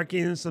or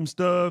darken some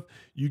stuff.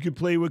 You can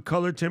play with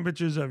color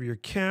temperatures of your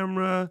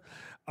camera.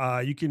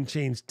 You can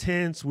change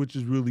tints, which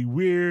is really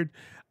weird.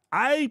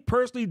 I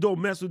personally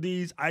don't mess with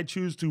these. I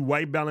choose to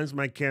white balance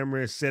my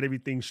camera, set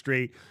everything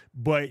straight,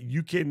 but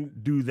you can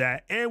do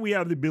that. And we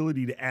have the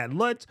ability to add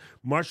LUTs.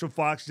 Marshall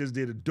Fox just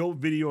did a dope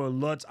video on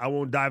LUTs. I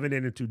won't dive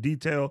into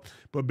detail,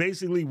 but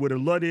basically what a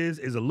LUT is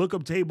a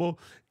lookup table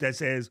that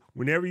says,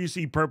 whenever you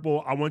see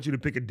purple, I want you to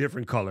pick a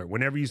different color.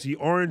 Whenever you see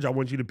orange, I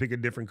want you to pick a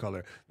different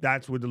color.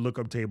 That's what the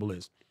lookup table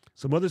is.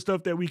 Some other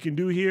stuff that we can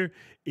do here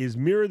is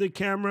mirror the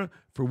camera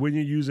for when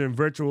you're using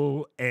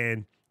virtual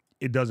and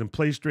it doesn't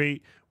play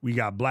straight. We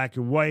got black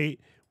and white.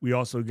 We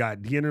also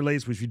got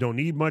deinterlace, which you don't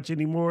need much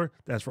anymore.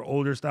 That's for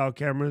older style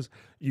cameras.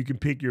 You can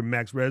pick your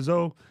max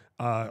reso,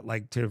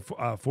 like to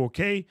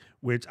 4K,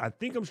 which I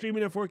think I'm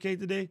streaming at 4K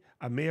today.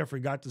 I may have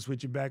forgot to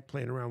switch it back,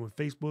 playing around with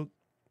Facebook.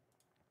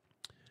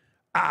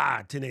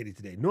 1080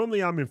 today.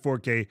 Normally I'm in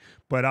 4K,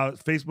 but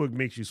Facebook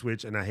makes you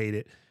switch, and I hate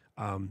it.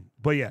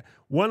 But yeah,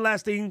 one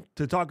last thing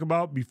to talk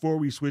about before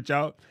we switch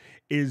out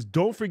is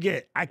don't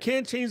forget, I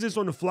can't change this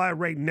on the fly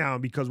right now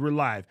because we're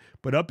live,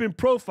 but up in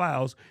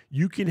profiles,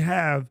 you can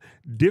have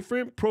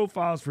different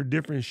profiles for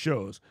different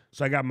shows.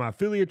 So I got my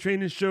affiliate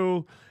training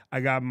show. I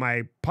got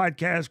my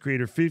podcast,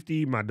 Creator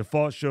 50, my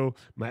default show,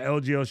 my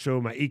LGL show,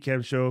 my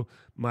Ecamm show,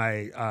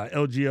 my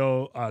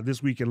LGL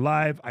This Week in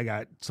Live. I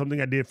got something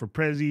I did for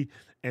Prezi,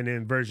 and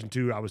then version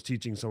 2, I was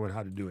teaching someone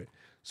how to do it.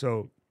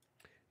 So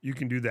you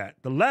can do that.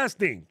 The last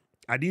thing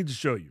I need to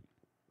show you,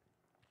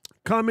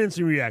 comments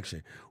and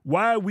reaction.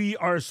 Why we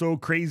are so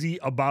crazy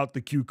about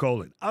the Q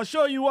colon. I'll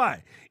show you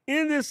why.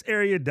 In this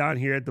area down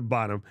here at the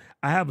bottom,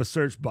 I have a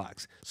search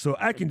box. So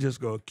I can just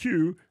go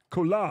Q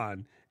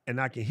colon, and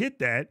I can hit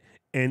that,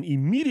 and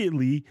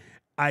immediately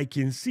I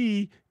can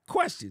see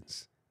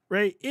questions,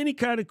 right? Any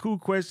kind of cool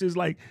questions,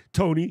 like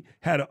Tony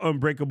had an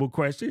unbreakable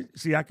question.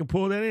 See, I can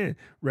pull that in,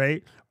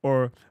 right?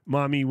 Or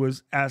mommy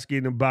was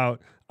asking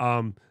about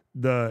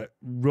the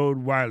Rode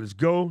Wireless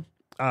Go.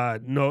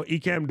 No,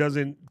 Ecamm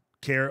doesn't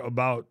care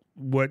about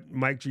what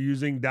mics you're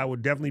using. That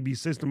would definitely be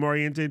system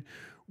oriented.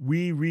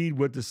 We read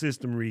what the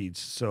system reads.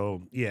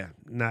 So yeah,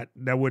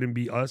 that wouldn't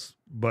be us,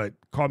 but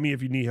call me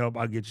if you need help.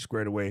 I'll get you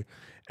squared away.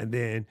 And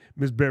then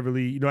Miss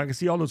Beverly, I can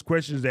see all those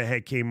questions that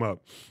had came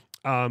up.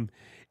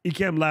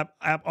 Ecamm Live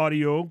app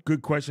audio,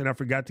 good question. I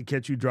forgot to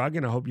catch you,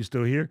 Dragon. I hope you're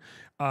still here.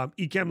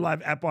 Ecamm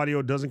Live app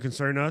audio doesn't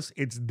concern us.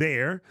 It's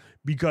there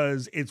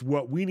because it's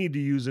what we need to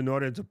use in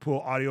order to pull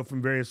audio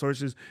from various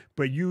sources,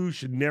 but you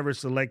should never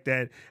select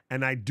that.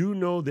 And I do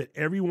know that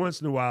every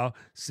once in a while,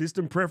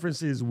 system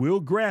preferences will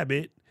grab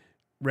it,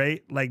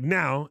 right? Like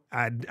now,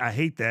 I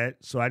hate that,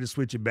 so I just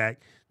switch it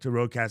back to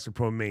Rodecaster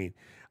Pro Main.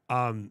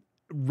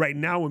 Right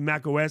now with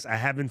macOS, I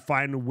haven't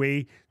found a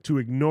way to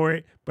ignore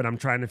it, but I'm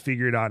trying to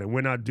figure it out. And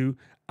when I do,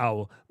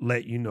 I'll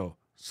let you know.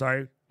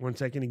 Sorry, 1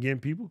 second again,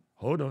 people.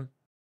 Hold on.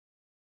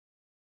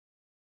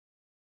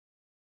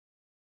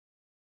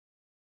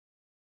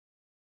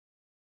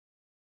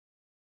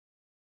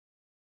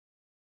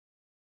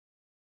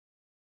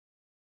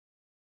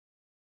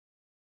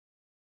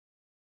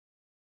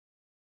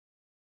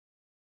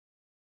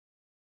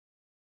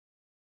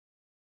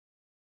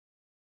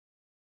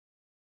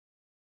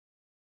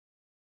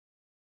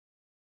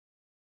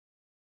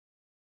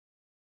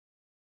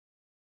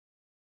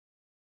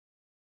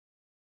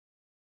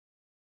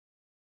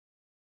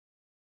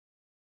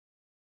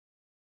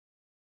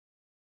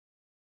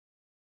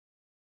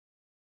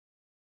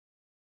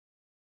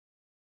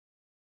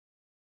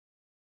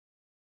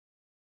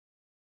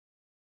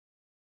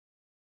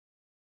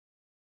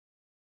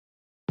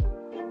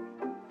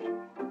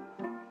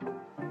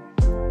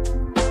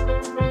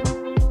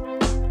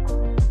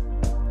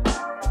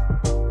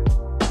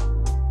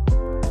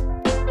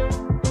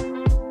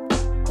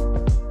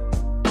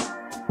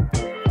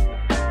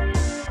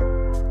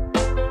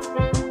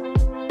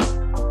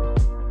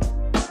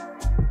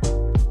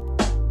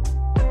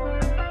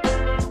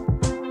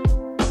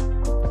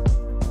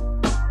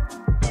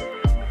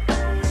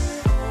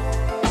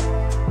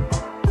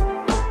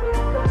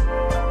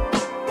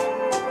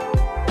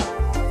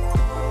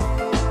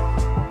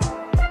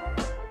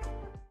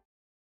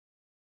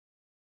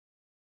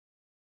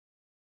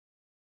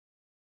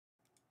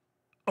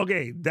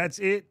 Okay, that's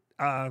it.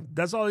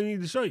 That's all I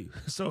need to show you.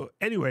 So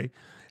anyway,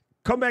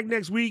 come back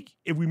next week.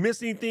 If we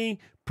missed anything,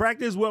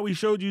 practice what we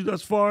showed you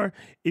thus far.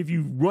 If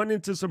you run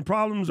into some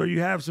problems or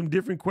you have some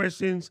different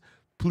questions,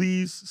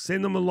 please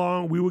send them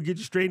along. We will get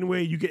you straightened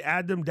away. You can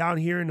add them down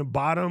here in the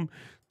bottom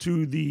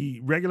to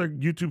the regular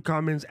YouTube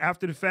comments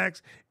after the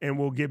facts, and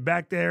we'll get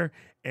back there.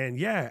 And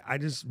yeah, I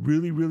just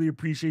really, really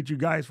appreciate you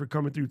guys for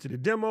coming through to the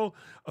demo.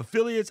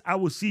 Affiliates, I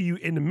will see you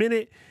in a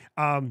minute.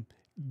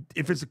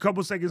 If it's a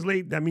couple seconds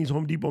late, that means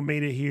Home Depot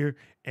made it here,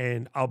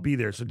 and I'll be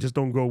there. So just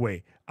don't go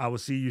away. I will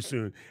see you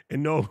soon.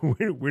 And no,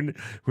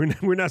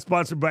 we're not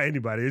sponsored by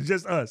anybody. It's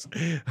just us.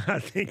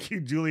 Thank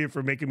you, Julia,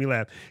 for making me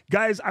laugh.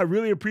 Guys, I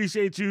really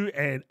appreciate you,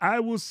 and I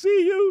will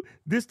see you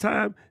this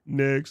time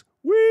next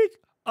week.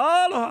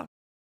 Aloha.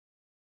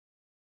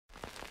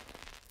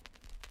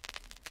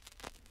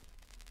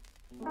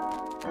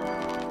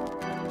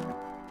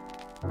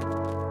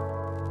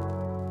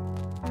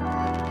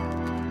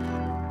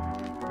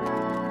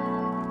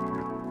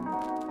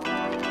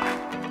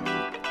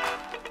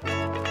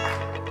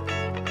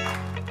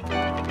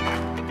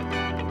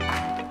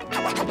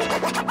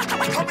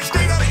 Coming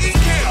straight